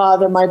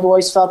grandfather my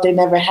boys felt they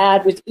never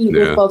had with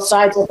both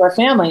sides of our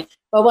family.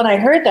 But when I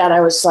heard that, I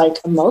was like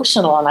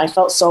emotional and I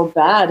felt so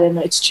bad. And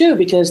it's true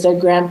because the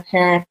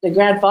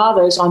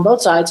grandfathers on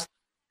both sides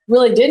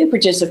really didn't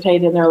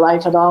participate in their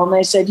life at all. And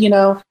they said,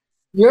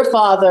 your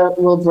father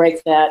will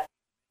break that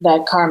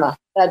karma,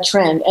 that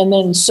trend. And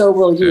then so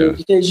will you,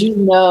 because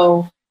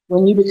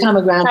when you become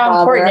a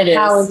grandfather,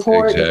 how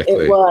important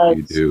it was.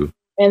 You do.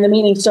 And the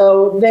meaning.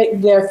 So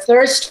their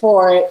thirst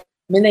for it,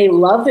 they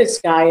love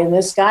this guy, and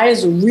this guy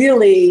has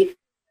really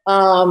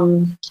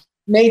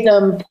made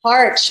them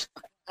part.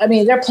 I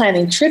mean, they're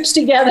planning trips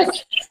together.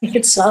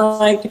 It's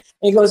like,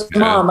 he goes,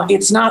 Mom,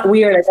 it's not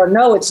weird. I go,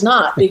 no, it's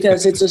not,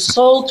 because it's a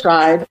soul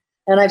tribe.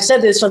 And I've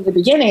said this from the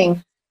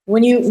beginning.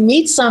 When you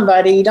meet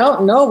somebody, you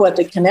don't know what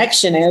the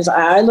connection is.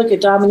 I look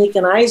at Dominique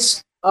and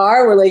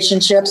our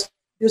relationships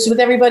just with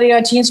everybody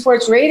on Teen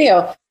Sports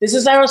Radio. This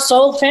is our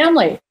soul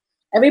family.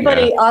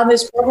 Everybody on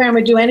this program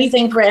would do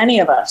anything for any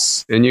of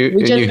us. And you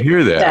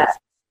hear that.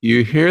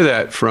 You hear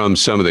that from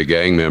some of the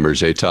gang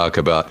members. They talk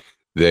about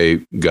they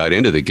got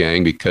into the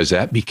gang because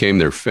that became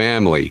their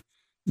family.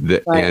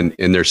 And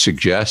they're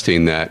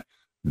suggesting that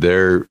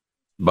their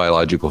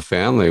biological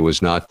family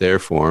was not there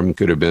for them.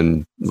 Could have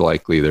been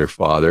likely their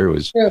father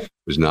was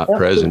not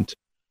present.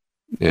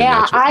 And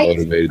that's what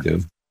motivated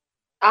them.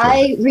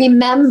 I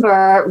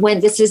remember when,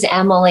 this is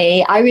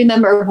Emily, I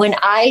remember when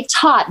I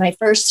taught, my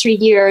first 3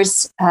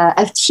 years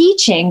of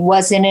teaching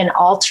was in an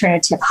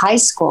alternative high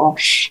school,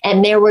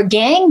 and there were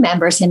gang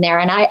members in there.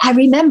 And I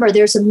remember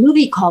there's a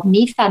movie called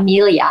Mi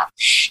Familia,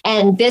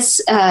 and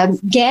this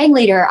gang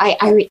leader,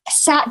 I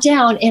sat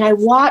down and I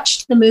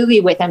watched the movie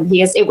with him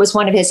because it was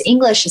one of his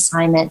English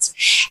assignments,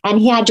 and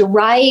he had to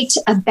write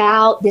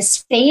about this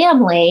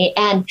family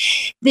and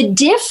the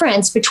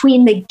difference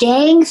between the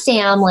gang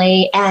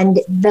family and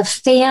the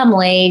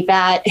family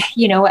that,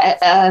 you know,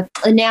 a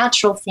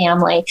natural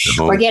family,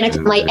 organic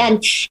family.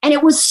 And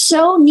it was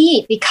so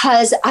neat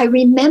because I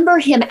remember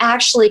him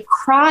actually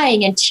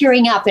crying and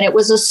tearing up. And it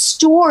was a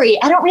story.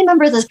 I don't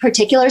remember the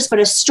particulars, but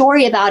a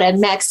story about a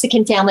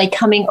Mexican family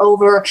coming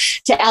over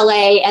to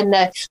LA and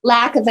the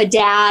lack of a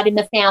dad in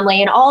the family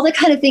and all the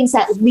kind of things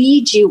that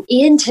lead you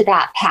into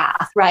that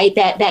path, right?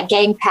 That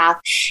gang path.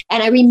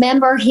 And I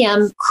remember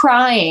him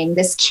crying,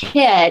 this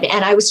kid.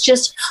 And I was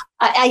just,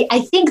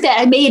 I think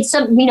that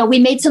we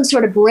made some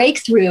sort of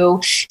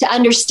breakthrough to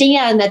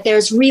understand that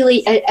there's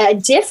really a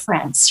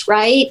difference,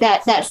 right?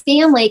 That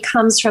family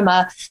comes from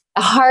a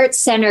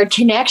heart-centered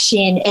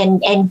connection,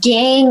 and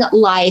gang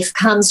life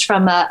comes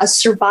from a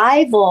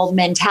survival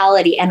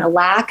mentality and a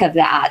lack of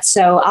that.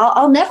 So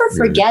I'll never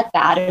forget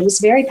that. It was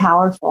very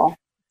powerful.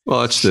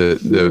 Well, it's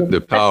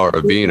the power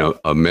of being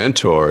a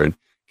mentor and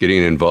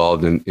getting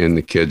involved in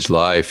the kid's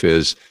life.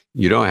 Is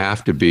you don't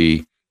have to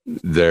be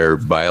their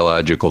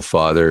biological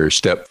father or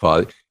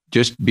stepfather.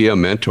 Just be a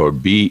mentor.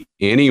 Be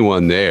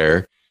anyone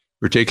there,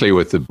 particularly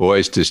with the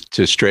boys,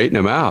 to straighten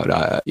them out.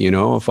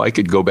 If I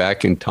could go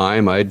back in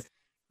time, I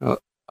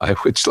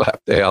would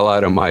slap the hell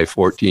out of my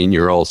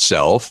 14-year-old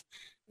self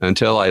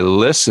until I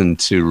listened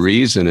to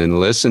reason and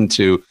listened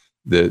to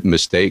the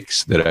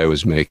mistakes that I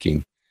was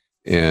making.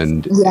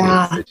 And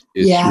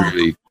it's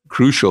really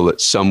crucial that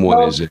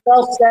someone is.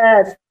 Well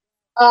said.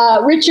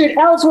 Richard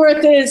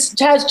Ellsworth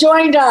has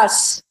joined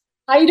us.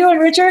 How you doing,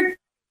 Richard?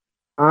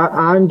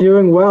 I'm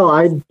doing well.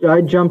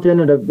 I jumped in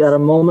at a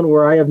moment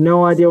where I have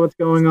no idea what's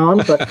going on,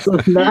 but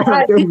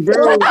I'm doing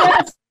very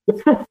well.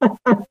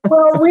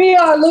 Well, we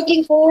are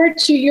looking forward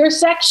to your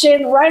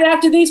section right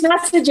after these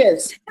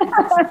messages.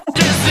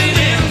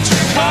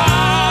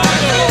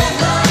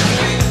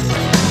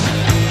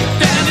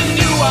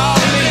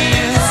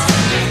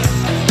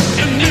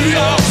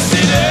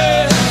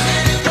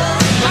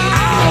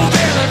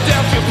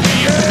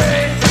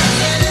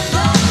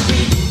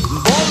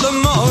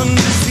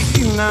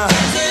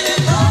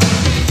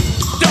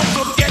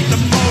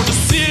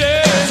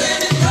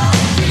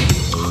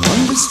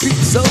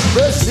 So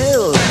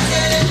Brazil,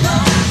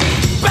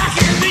 back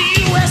in the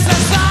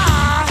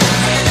USSR,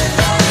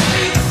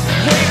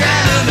 way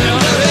down in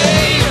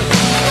LA,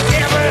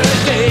 every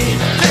day,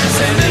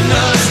 dancing in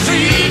the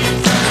street,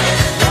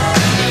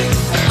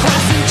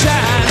 crossing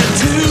China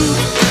too,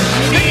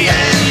 me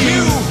and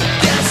you,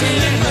 dancing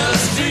in the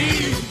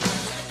street.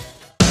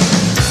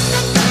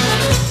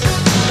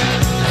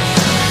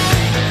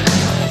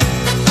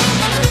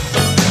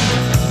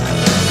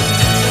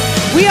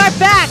 We are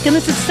back, and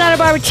this is Santa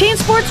Barbara Teen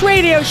Sports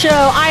Radio Show.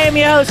 I am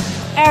your host,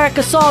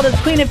 Erica Salda, the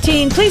Queen of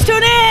Teen. Please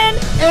tune in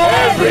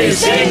every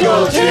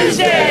single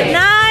Tuesday,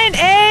 9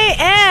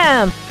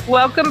 a.m.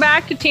 Welcome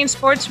back to Teen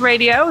Sports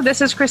Radio.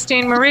 This is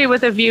Christine Marie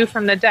with a view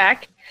from the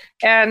deck,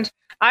 and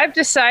I've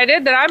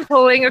decided that I'm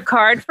pulling a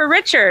card for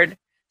Richard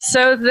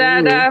so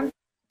that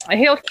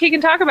he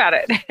can talk about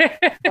it.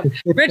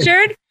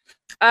 Richard,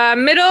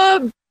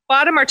 middle,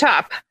 bottom, or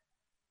top?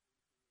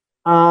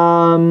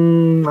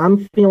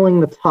 I'm feeling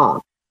the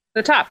top.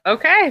 The top.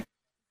 Okay.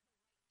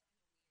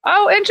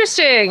 Oh,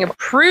 interesting.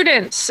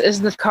 Prudence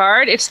is the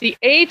card. It's the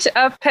 8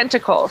 of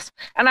Pentacles.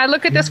 And I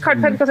look at this card,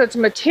 Pentacles, it's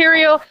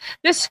material.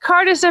 This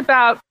card is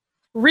about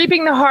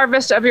reaping the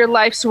harvest of your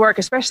life's work,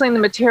 especially in the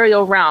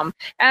material realm.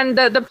 And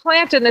the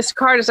plant in this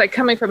card is like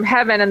coming from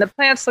heaven. And the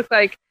plants look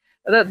like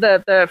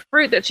the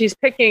fruit that she's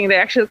picking. They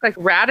actually look like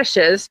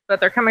radishes, but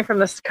they're coming from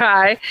the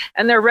sky.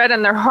 And they're red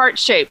and they're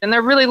heart-shaped. And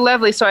they're really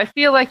lovely. So I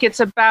feel like it's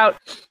about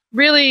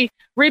really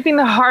reaping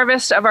the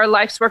harvest of our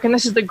life's work. And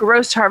this is the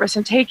gross harvest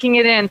and taking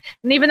it in.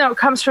 And even though it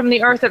comes from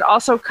the earth, it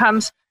also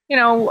comes,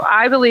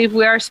 I believe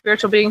we are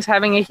spiritual beings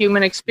having a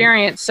human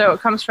experience. So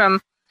it comes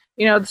from,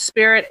 the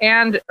spirit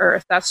and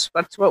earth. That's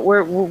what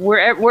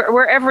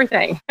we're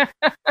everything.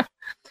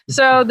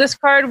 So this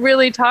card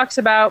really talks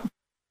about,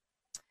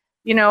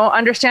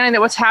 understanding that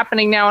what's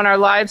happening now in our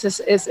lives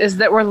is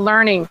that we're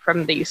learning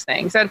from these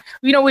things. And,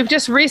 we've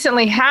just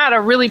recently had a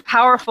really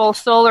powerful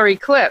solar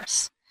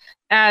eclipse.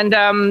 And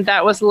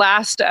that was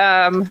last,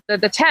 the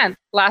 10th,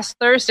 last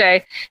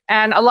Thursday.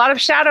 And a lot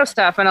of shadow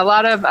stuff and a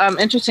lot of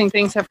interesting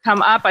things have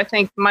come up, I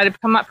think might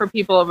have come up for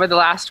people over the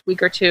last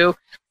week or two.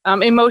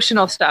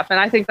 Emotional stuff. And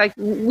I think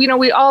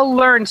we all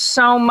learn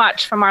so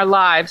much from our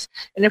lives.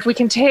 And if we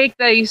can take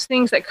these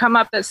things that come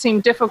up that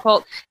seem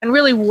difficult and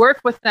really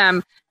work with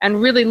them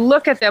and really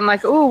look at them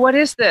like, oh, what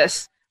is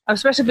this?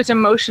 Especially if it's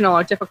emotional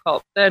or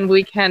difficult, then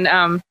we can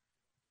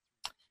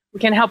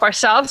help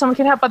ourselves and we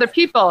can help other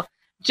people.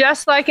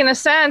 Just like in a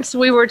sense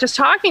we were just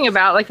talking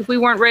about, like if we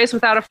weren't raised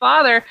without a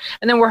father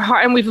and then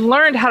we've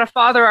learned how to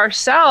father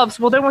ourselves,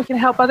 well, then we can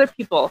help other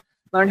people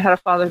learn how to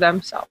father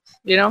themselves,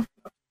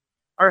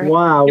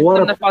 Wow,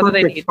 what a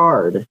perfect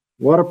card.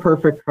 What a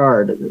perfect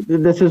card.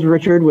 This is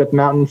Richard with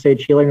Mountain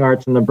Sage Healing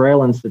Arts and the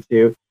Braille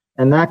Institute,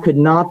 and that could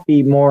not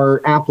be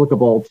more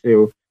applicable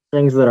to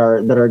things that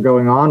are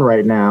going on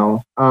right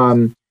now.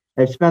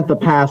 I've spent the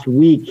past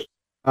week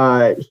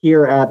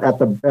here at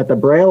the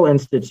Braille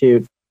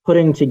Institute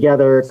putting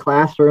together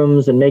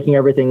classrooms and making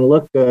everything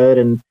look good,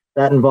 and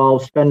that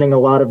involves spending a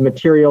lot of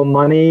material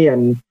money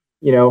and,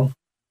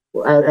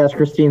 as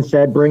Christine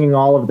said, bringing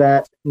all of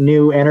that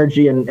new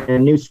energy and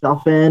new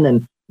stuff in.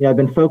 And I've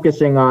been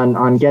focusing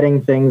on getting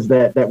things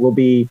that will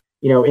be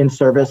in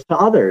service to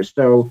others.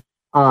 So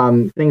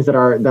things that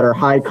are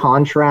high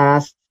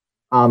contrast,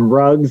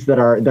 rugs that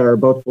are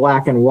both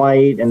black and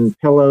white, and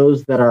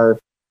pillows that are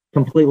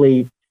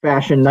completely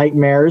fashion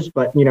nightmares,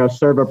 but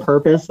serve a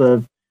purpose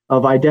of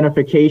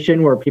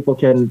identification where people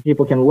can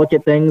look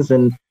at things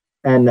and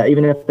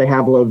even if they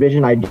have low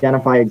vision,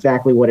 identify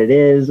exactly what it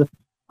is.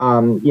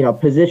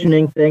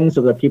 Positioning things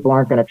so that people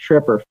aren't going to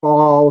trip or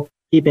fall,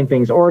 keeping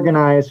things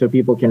organized so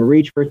people can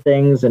reach for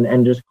things,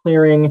 and just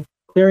clearing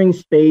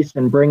space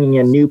and bringing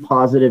in new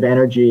positive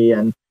energy.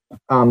 And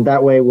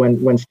that way,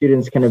 when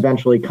students can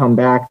eventually come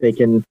back, they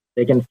can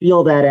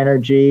feel that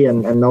energy,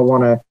 and they'll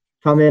want to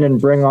come in and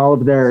bring all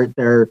of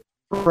their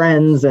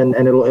friends, and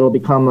it'll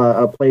become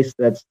a place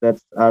that's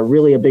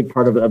really a big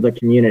part of the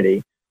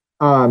community.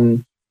 So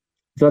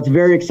it's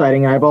very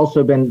exciting. I've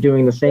also been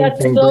doing the same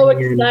thing. That's so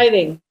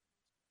exciting.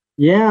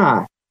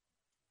 Yeah,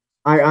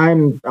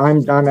 I'm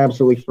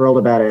absolutely thrilled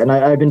about it, and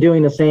I've been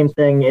doing the same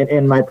thing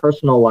in my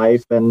personal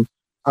life, and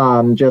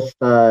just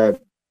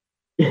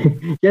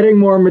getting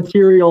more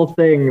material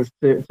things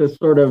to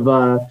sort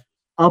of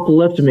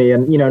uplift me,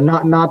 and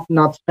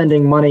not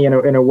spending money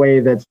in a way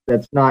that's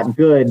not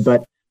good,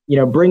 but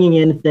bringing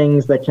in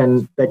things that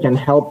can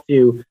help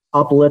to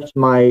uplift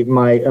my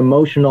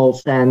emotional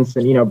sense,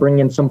 and bring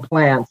in some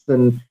plants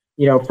and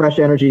fresh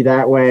energy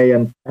that way.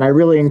 And I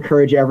really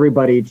encourage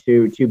everybody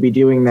to be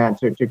doing that,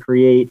 to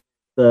create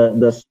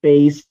the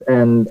space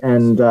and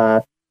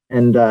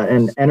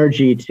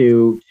energy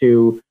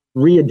to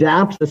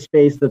readapt the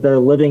space that they're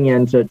living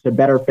in to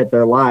better fit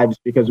their lives,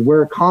 because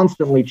we're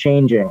constantly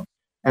changing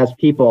as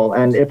people.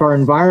 And if our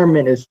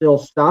environment is still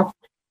stuck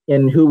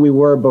in who we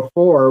were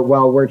before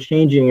while we're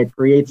changing, it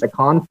creates a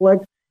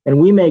conflict, and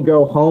we may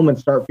go home and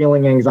start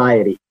feeling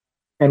anxiety,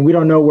 and we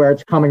don't know where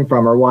it's coming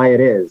from or why it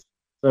is.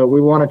 So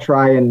we want to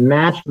try and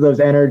match those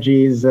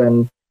energies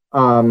and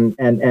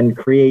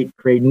create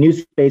new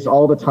space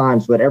all the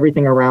time, so that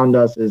everything around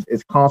us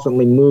is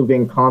constantly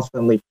moving,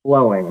 constantly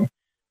flowing.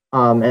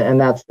 And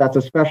that's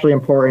especially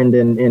important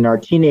in our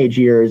teenage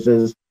years,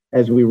 as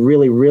we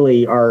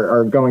really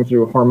are going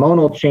through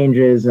hormonal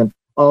changes, and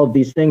all of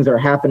these things are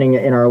happening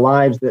in our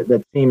lives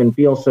that seem and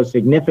feel so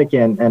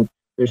significant. And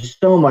there's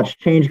so much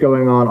change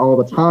going on all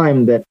the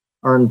time that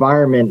our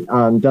environment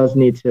does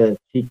need to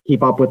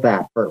keep up with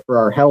that for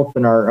our health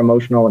and our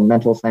emotional and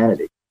mental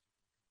sanity.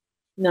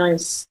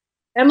 Nice.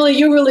 Emily,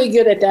 you're really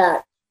good at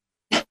that.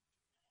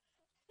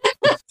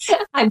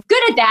 I'm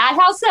good at that.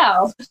 How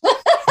so?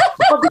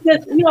 Well,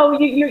 because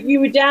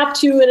you adapt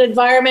to an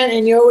environment,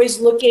 and you're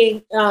always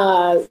looking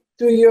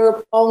through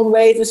your own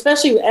ways.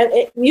 Especially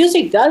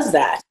music does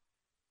that.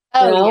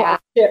 Oh yeah,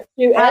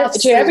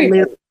 to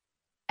everybody.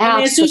 I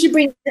mean, as soon as you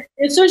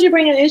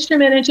bring an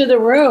instrument into the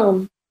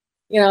room,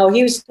 he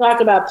was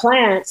talking about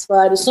plants,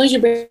 but as soon as you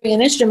bring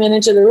an instrument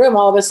into the room,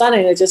 all of a sudden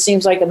it just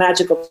seems like a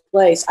magical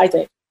place, I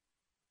think.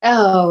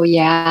 Oh,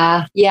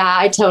 yeah. Yeah,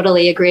 I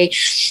totally agree.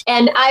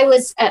 And I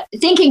was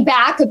thinking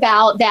back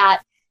about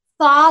that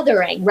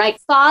fathering, right?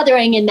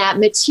 Fathering in that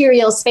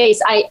material space.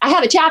 I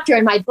have a chapter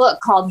in my book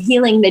called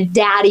Healing the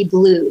Daddy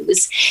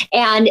Blues.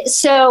 And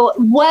so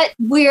what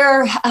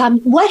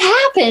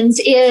happens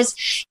is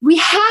we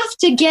have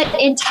to get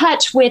in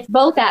touch with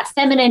both that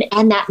feminine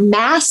and that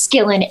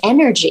masculine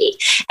energy.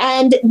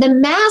 And the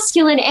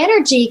masculine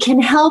energy can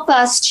help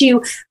us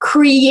to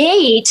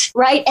create,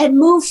 right, and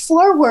move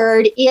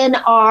forward in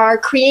our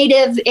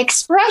creative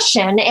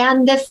expression.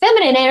 And the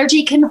feminine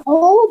energy can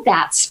hold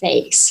that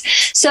space.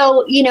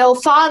 So,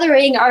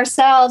 fathering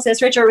ourselves,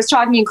 as Richard was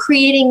talking, and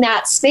creating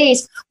that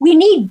space, we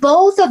need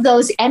both of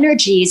those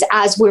energies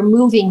as we're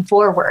moving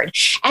forward.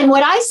 And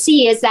what I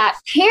see is that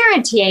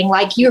parenting,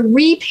 like you're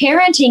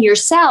reparenting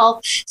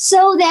yourself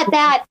so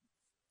that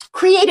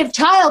creative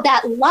child,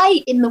 that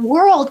light in the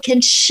world can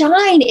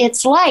shine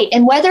its light.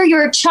 And whether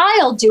you're a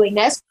child doing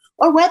this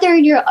or whether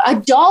you're an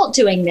adult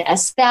doing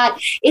this, that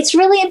it's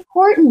really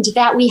important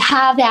that we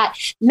have that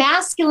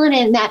masculine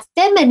and that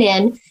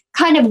feminine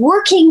kind of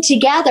working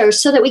together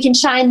so that we can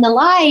shine the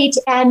light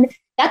and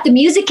that the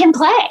music can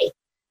play.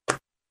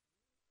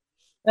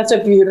 That's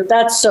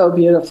so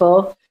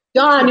beautiful.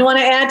 Dawn, you want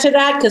to add to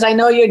that? Because I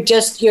know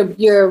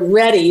you're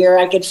ready.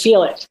 I could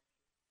feel it.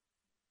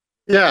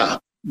 Yeah.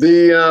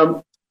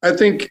 I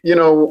think,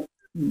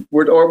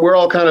 we're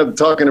all kind of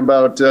talking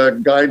about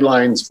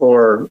guidelines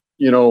for,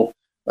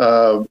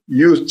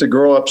 youth to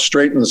grow up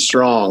straight and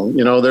strong.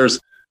 There's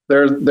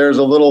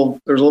a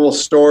little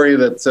story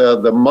that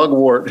the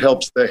mugwort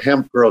helps the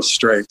hemp grow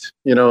straight,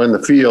 in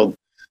the field.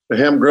 The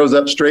hemp grows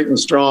up straight and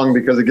strong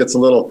because it gets a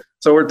little.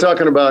 So we're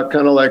talking about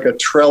kind of like a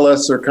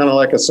trellis or kind of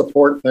like a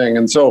support thing.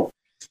 And so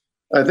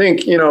I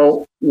think,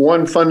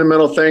 one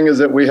fundamental thing is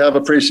that we have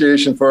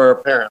appreciation for our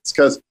parents,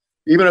 because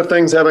even if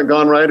things haven't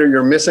gone right or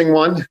you're missing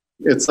one,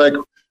 it's like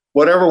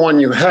whatever one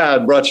you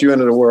had brought you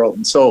into the world.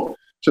 And so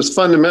just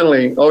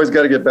fundamentally, always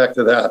got to get back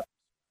to that.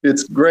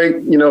 It's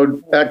great,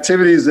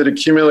 activities that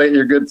accumulate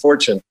your good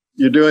fortune.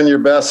 You're doing your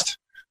best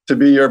to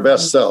be your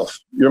best self.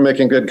 You're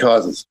making good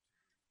causes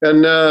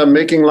and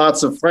making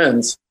lots of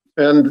friends.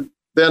 And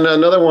then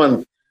another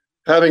one,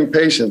 having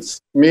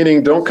patience,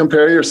 meaning don't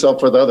compare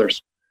yourself with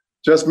others.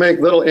 Just make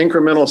little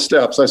incremental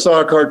steps. I saw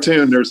a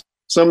cartoon. There's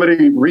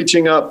somebody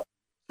reaching up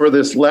for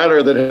this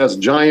ladder that has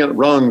giant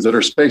rungs that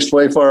are spaced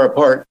way far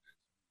apart.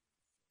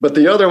 But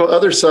the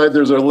other side,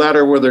 there's a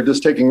ladder where they're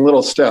just taking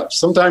little steps.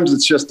 Sometimes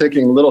it's just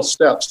taking little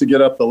steps to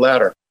get up the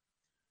ladder.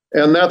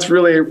 And that's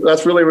really,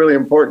 really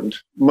important.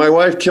 My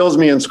wife kills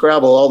me in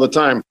Scrabble all the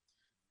time.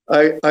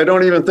 I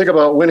don't even think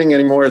about winning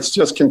anymore. It's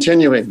just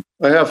continuing.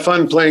 I have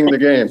fun playing the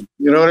game.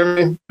 You know what I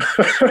mean?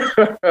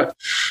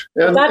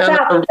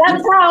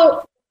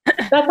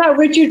 That's how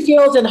Richard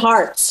feels in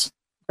hearts.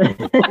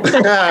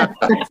 Yeah.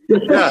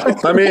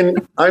 I mean,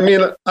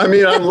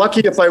 I'm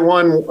lucky if I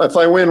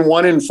win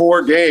 1 in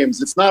 4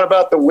 games. It's not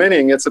about the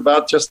winning. It's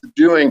about just the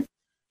doing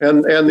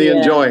and the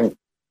enjoying.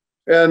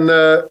 And,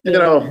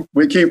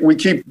 we keep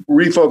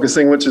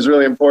refocusing, which is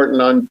really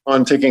important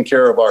on taking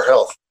care of our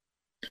health,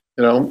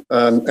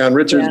 and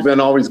Richard's been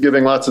always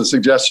giving lots of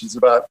suggestions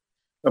about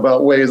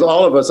ways.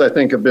 All of us, I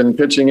think, have been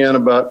pitching in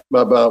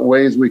about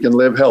ways we can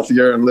live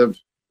healthier and live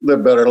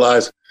better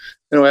lives.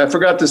 Anyway, I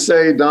forgot to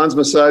say Dawn's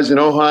Massage in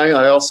Ojai.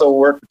 I also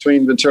work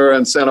between Ventura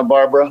and Santa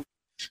Barbara.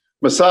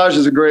 Massage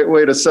is a great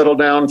way to settle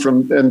down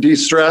and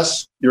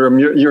de-stress your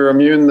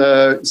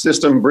immune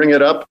system. Bring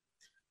it up,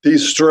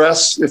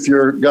 de-stress if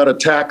you've got a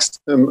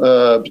taxed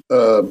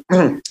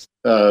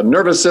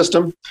nervous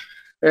system,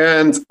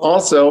 and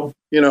also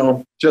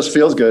just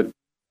feels good.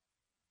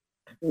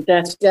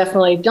 That's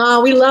definitely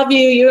Dawn. We love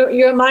you.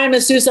 You're my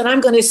masseuse, and I'm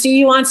going to see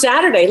you on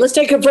Saturday. Let's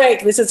take a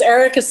break. This is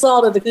Erica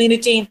Salt of the Clean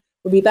It Team.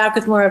 We'll be back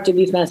with more after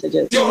these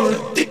messages.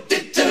 You're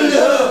addicted to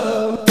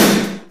love.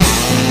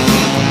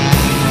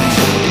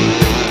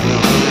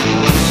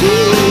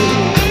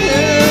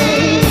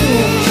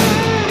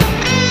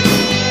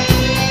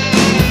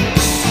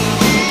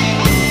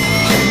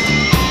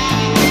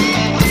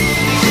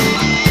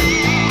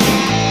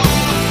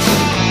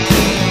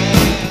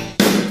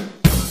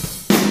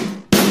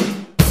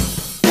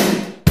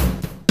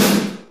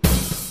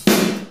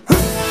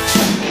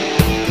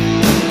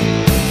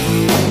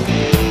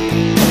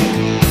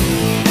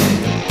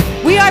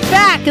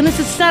 And this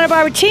is Santa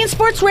Barbara Teen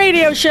Sports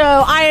Radio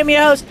Show. I am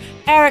your host,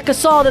 Erica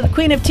Salt of the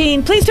Queen of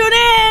Teen. Please tune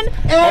in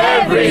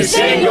every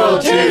single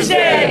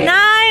Tuesday,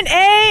 9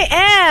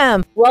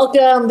 a.m.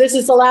 Welcome. This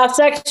is the last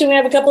section. We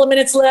have a couple of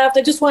minutes left.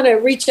 I just want to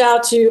reach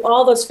out to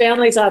all those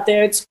families out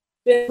there. It's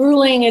been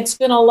grueling. It's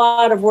been a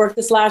lot of work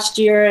this last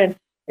year. And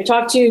I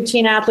talk to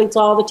teen athletes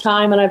all the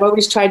time. And I've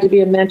always tried to be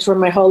a mentor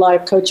my whole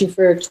life, coaching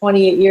for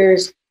 28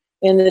 years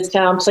in this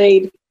town.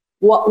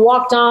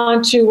 Walked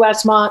on to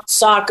Westmont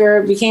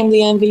soccer, became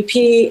the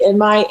MVP, and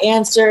my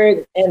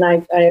answer, and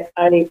I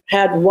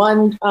had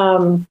one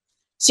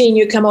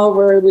senior come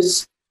over, who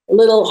was a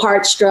little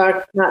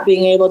heart-struck, not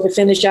being able to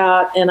finish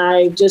out, and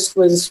I just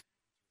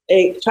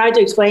tried to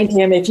explain to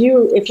him, if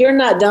you're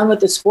not done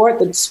with the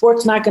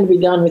sport's not going to be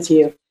done with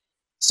you.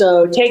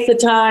 So take the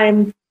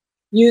time,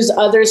 use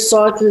other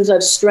sources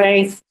of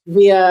strength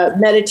via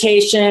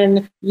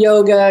meditation,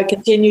 yoga,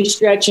 continue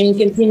stretching,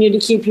 continue to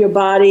keep your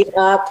body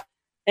up.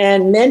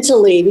 And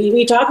mentally,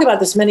 we talk about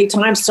this many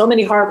times, so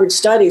many Harvard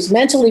studies,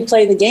 mentally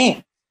play the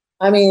game.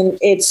 I mean,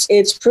 it's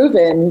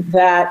proven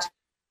that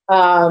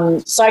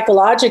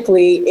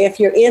psychologically, if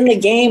you're in the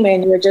game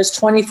and you're just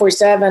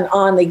 24/7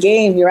 on the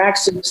game, you're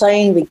actually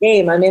playing the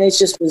game. I mean, it's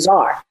just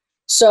bizarre.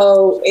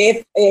 So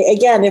if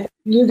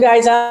you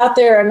guys out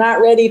there are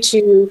not ready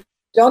to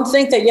don't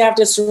think that you have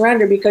to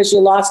surrender because you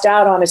lost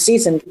out on a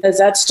season, because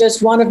that's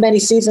just one of many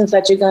seasons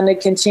that you're going to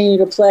continue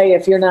to play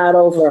if you're not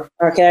over.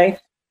 Okay.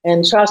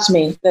 And trust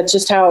me, that's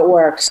just how it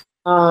works.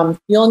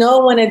 You'll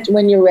know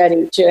when you're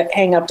ready to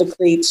hang up the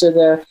cleats or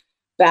the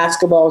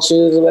basketball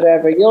shoes or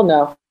whatever. You'll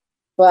know.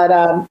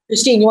 But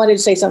Christine, you wanted to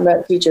say something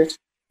about teachers.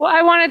 Well,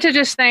 I wanted to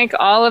just thank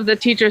all of the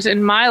teachers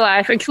in my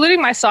life,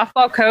 including my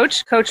softball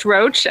coach, Coach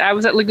Roach. I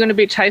was at Laguna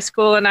Beach High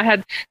School, and I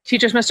had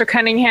teachers, Mr.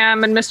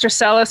 Cunningham and Mr.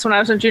 Sellis, when I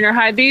was in junior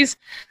high. These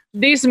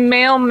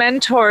male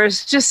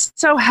mentors just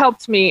so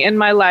helped me in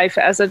my life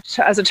as a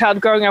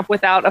child growing up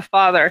without a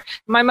father.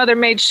 My mother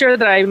made sure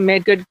that I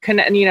made good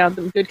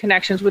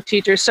connections with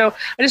teachers. So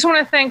I just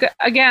want to thank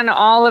again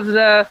all of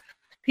the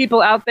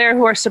people out there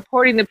who are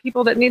supporting the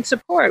people that need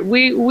support.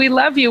 We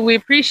love you, we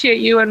appreciate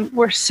you, and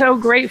we're so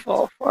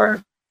grateful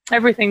for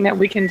everything that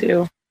we can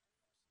do.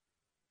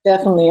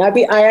 Definitely.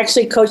 I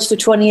actually coached for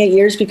 28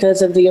 years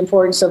because of the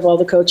importance of all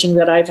the coaching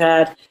that I've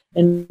had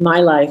in my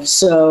life.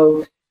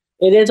 So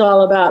it is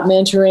all about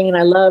mentoring, and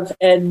I love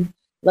Ed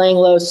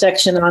Langlow's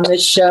section on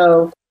this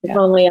show. If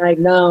only I'd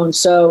known.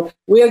 So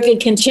we are going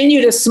to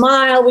continue to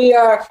smile.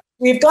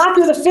 We've gone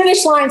through the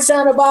finish line,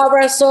 Santa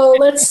Barbara. So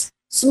let's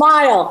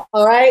smile.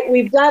 All right.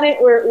 We've done it.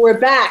 We're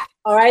back.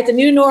 All right. The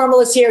new normal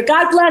is here.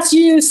 God bless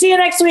you. See you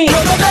next week.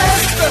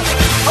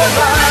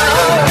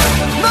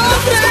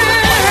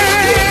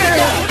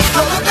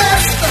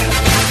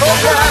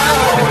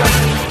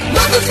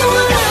 Nothing's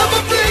gonna happen.